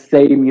have the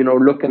same,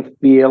 look and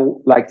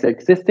feel like the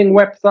existing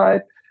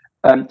website.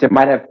 They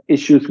might have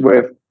issues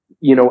with,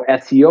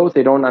 SEO.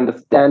 They don't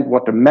understand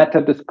what the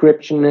meta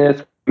description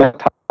is,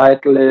 meta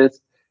title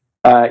is.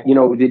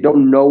 They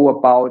don't know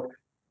about,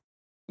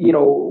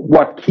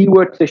 what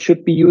keywords they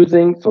should be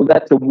using. So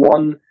that's the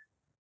one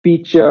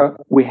feature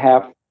we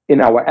have in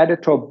our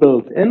editor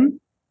built in.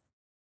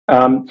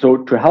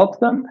 So to help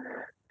them.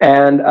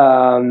 And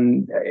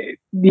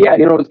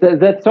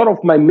that's sort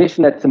of my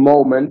mission at the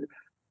moment,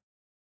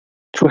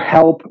 to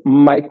help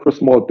micro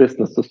small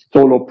businesses,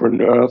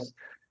 solopreneurs,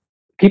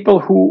 people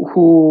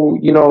who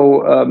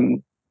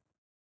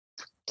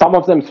some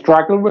of them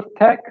struggle with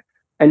tech,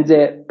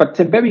 but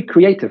they're very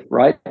creative,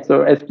 right?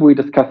 So as we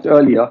discussed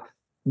earlier,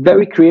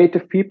 very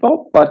creative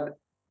people, but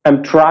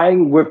I'm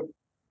trying with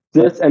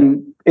this,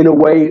 and in a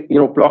way,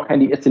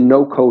 Blockhandy is a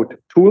no-code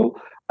tool.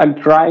 I'm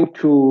trying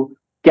to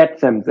get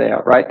them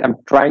there, right? I'm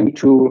trying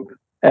to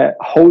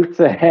hold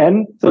their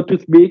hand, so to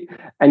speak,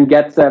 and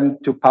get them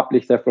to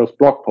publish their first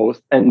blog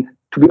post. And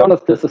to be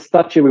honest, this is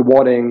such a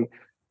rewarding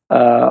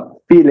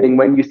feeling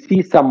when you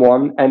see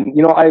someone, and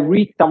I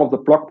read some of the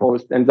blog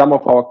posts, and some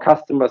of our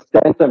customers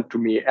send them to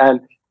me, and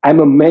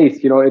I'm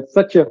amazed. It's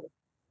such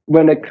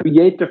when a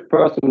creative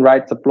person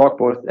writes a blog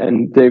post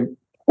and they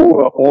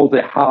pour all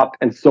their heart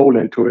and soul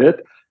into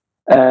it,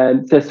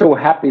 and they're so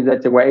happy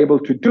that they were able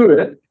to do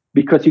it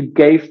because you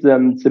gave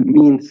them the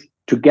means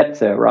to get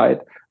there, right?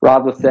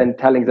 Rather than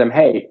telling them,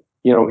 hey,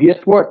 here's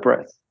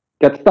WordPress,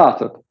 get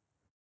started.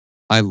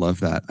 I love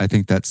that. I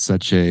think that's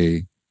such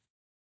a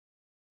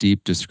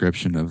deep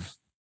description of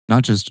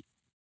not just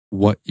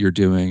what you're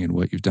doing and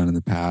what you've done in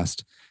the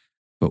past,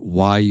 but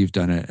why you've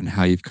done it and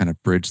how you've kind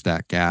of bridged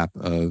that gap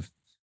of,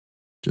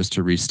 just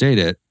to restate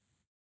it,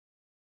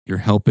 you're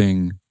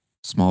helping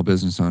small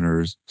business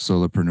owners,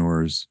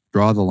 solopreneurs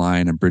draw the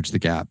line and bridge the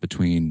gap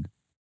between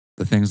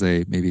the things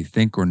they maybe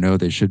think or know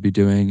they should be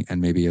doing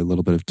and maybe a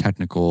little bit of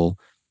technical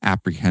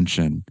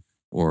apprehension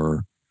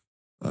or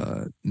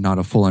not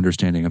a full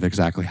understanding of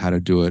exactly how to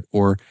do it,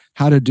 or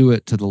how to do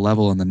it to the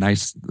level and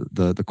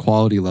the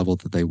quality level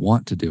that they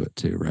want to do it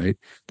to, right?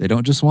 They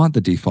don't just want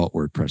the default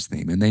WordPress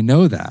theme, and they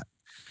know that,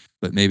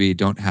 but maybe they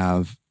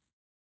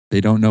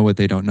don't know what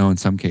they don't know in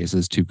some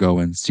cases, to go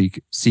and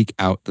seek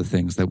out the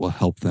things that will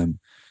help them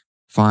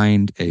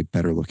find a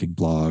better looking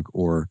blog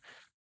or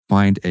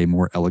find a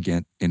more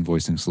elegant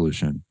invoicing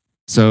solution.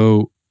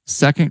 So,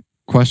 second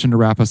question to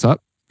wrap us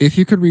up. If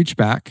you could reach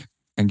back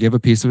and give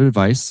a piece of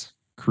advice,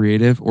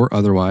 creative or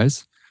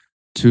otherwise,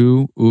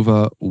 to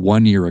Uwe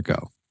 1 year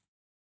ago,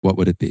 what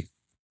would it be?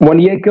 1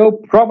 year ago,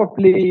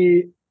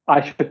 probably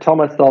I should tell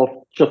myself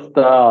just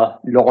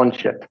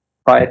launch it,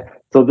 right?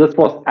 So this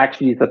was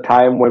actually the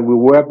time when we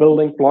were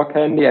building Block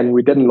Handy and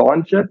we didn't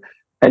launch it.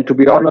 And to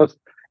be honest,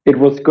 it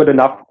was good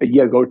enough a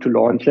year ago to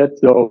launch it.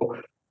 So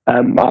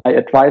my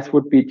advice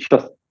would be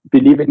just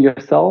believe in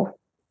yourself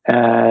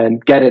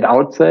and get it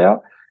out there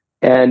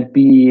and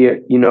be,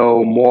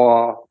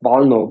 more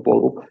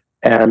vulnerable.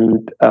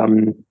 And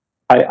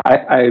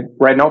I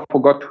right now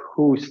forgot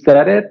who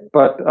said it,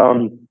 but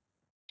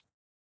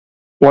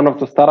one of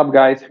the startup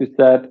guys who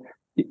said,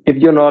 if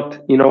you're not,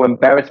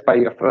 embarrassed by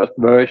your first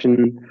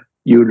version,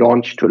 you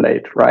launch too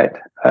late, right?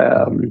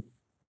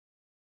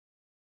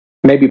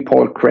 Maybe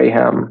Paul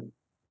Graham.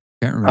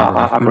 Can't remember.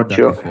 I'm not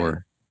sure.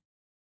 Before.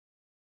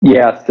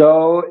 Yeah,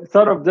 so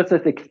sort of this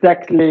is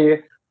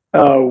exactly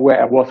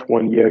where I was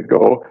 1 year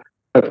ago.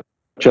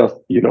 Just,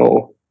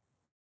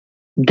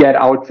 get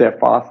out there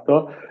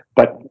faster.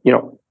 But,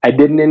 I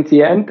didn't in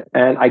the end.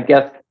 And I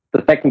guess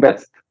the second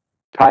best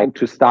time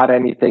to start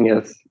anything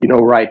is,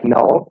 right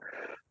now.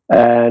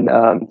 And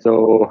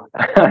so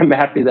I'm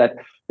happy that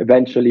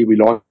eventually we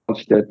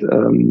launched it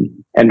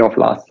end of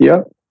last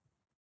year.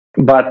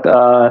 But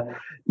I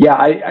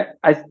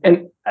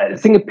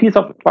think a piece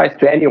of advice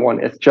to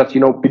anyone is just,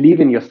 believe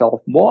in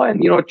yourself more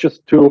and,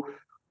 just to,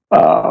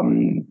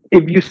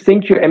 if you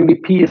think your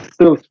MVP is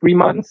still 3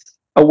 months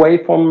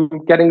away from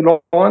getting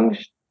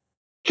launched,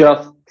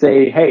 just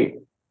say, hey,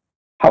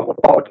 how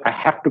about I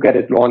have to get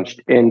it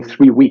launched in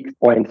 3 weeks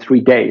or in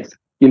 3 days?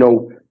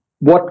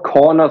 What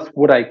corners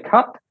would I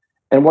cut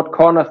and what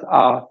corners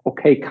are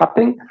okay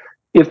cutting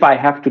if I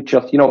have to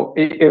just,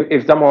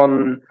 if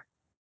someone,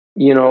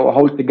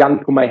 holds the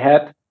gun to my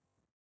head,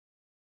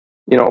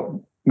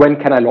 when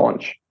can I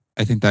launch?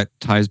 I think that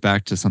ties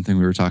back to something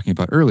we were talking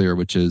about earlier,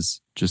 which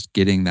is just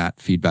getting that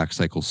feedback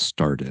cycle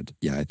started.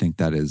 Yeah, I think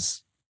that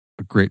is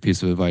a great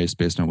piece of advice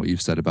based on what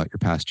you've said about your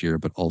past year,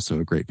 but also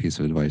a great piece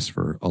of advice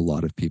for a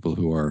lot of people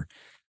who are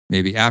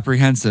maybe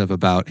apprehensive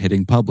about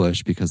hitting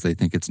publish because they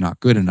think it's not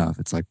good enough.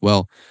 It's like,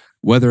 well,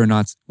 whether or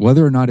not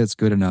it's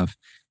good enough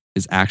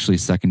is actually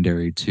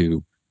secondary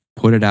to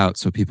put it out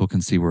so people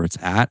can see where it's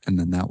at, and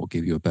then that will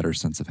give you a better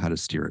sense of how to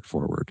steer it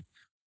forward.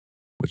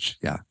 Which,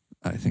 yeah,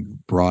 I think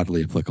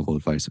broadly applicable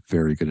advice,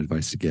 very good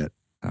advice to get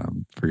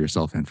for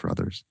yourself and for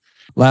others.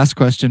 Last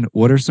question,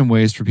 what are some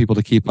ways for people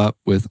to keep up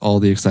with all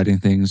the exciting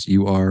things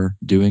you are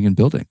doing and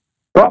building?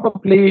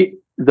 Probably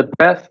the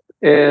best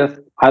is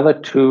either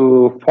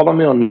to follow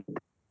me on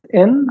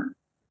LinkedIn,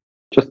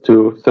 just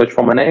to search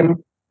for my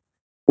name,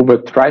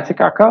 Uwe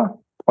Dreissigacker,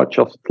 or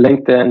just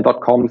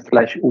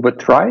linkedin.com/Uwe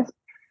Dreiss.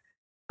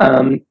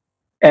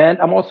 And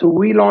I'm also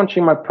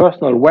relaunching my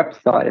personal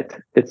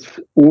website. It's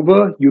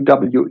Uwe,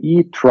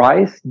 U-W-E,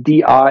 Dreiss,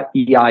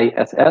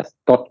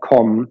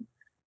 DREISS.com,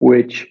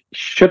 which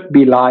should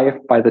be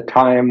live by the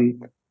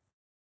time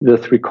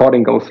this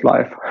recording goes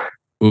live.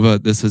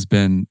 Uwe, this has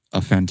been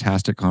a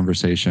fantastic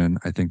conversation.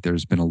 I think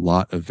there's been a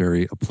lot of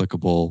very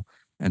applicable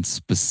and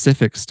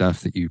specific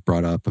stuff that you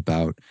brought up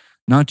about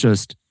not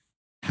just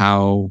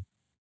how,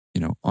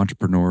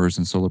 entrepreneurs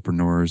and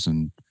solopreneurs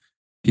and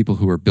people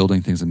who are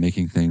building things and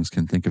making things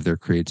can think of their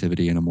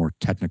creativity in a more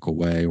technical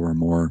way or a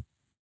more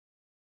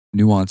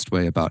nuanced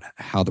way about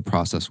how the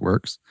process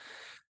works.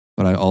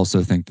 But I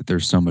also think that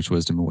there's so much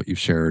wisdom in what you've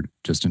shared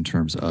just in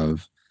terms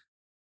of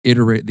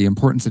the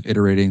importance of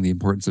iterating, the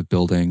importance of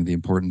building, the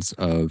importance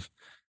of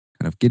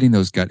kind of getting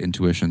those gut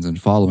intuitions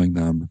and following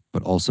them,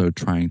 but also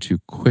trying to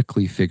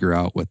quickly figure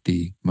out what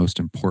the most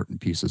important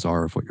pieces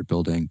are of what you're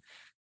building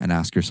and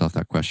ask yourself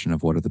that question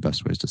of what are the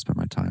best ways to spend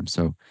my time.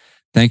 So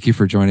thank you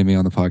for joining me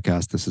on the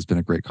podcast. This has been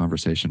a great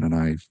conversation and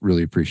I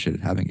really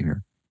appreciated having you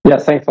here. Yeah,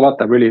 thanks a lot.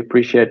 I really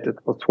appreciate it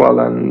as well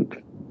and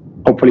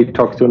hopefully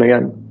talk soon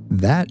again.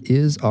 That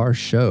is our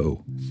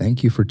show.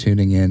 Thank you for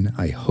tuning in.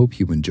 I hope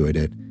you enjoyed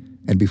it.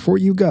 And before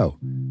you go,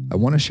 I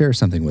want to share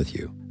something with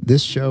you.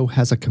 This show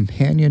has a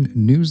companion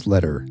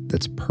newsletter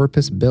that's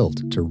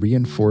purpose-built to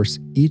reinforce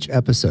each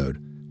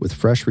episode with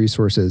fresh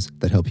resources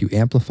that help you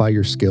amplify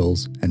your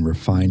skills and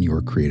refine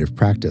your creative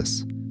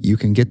practice. You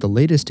can get the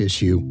latest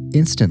issue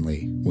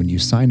instantly when you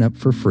sign up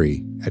for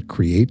free at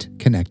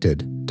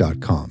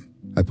createconnected.com.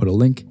 I put a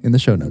link in the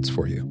show notes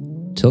for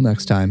you. Till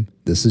next time,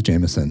 this is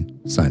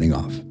Jameson signing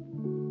off.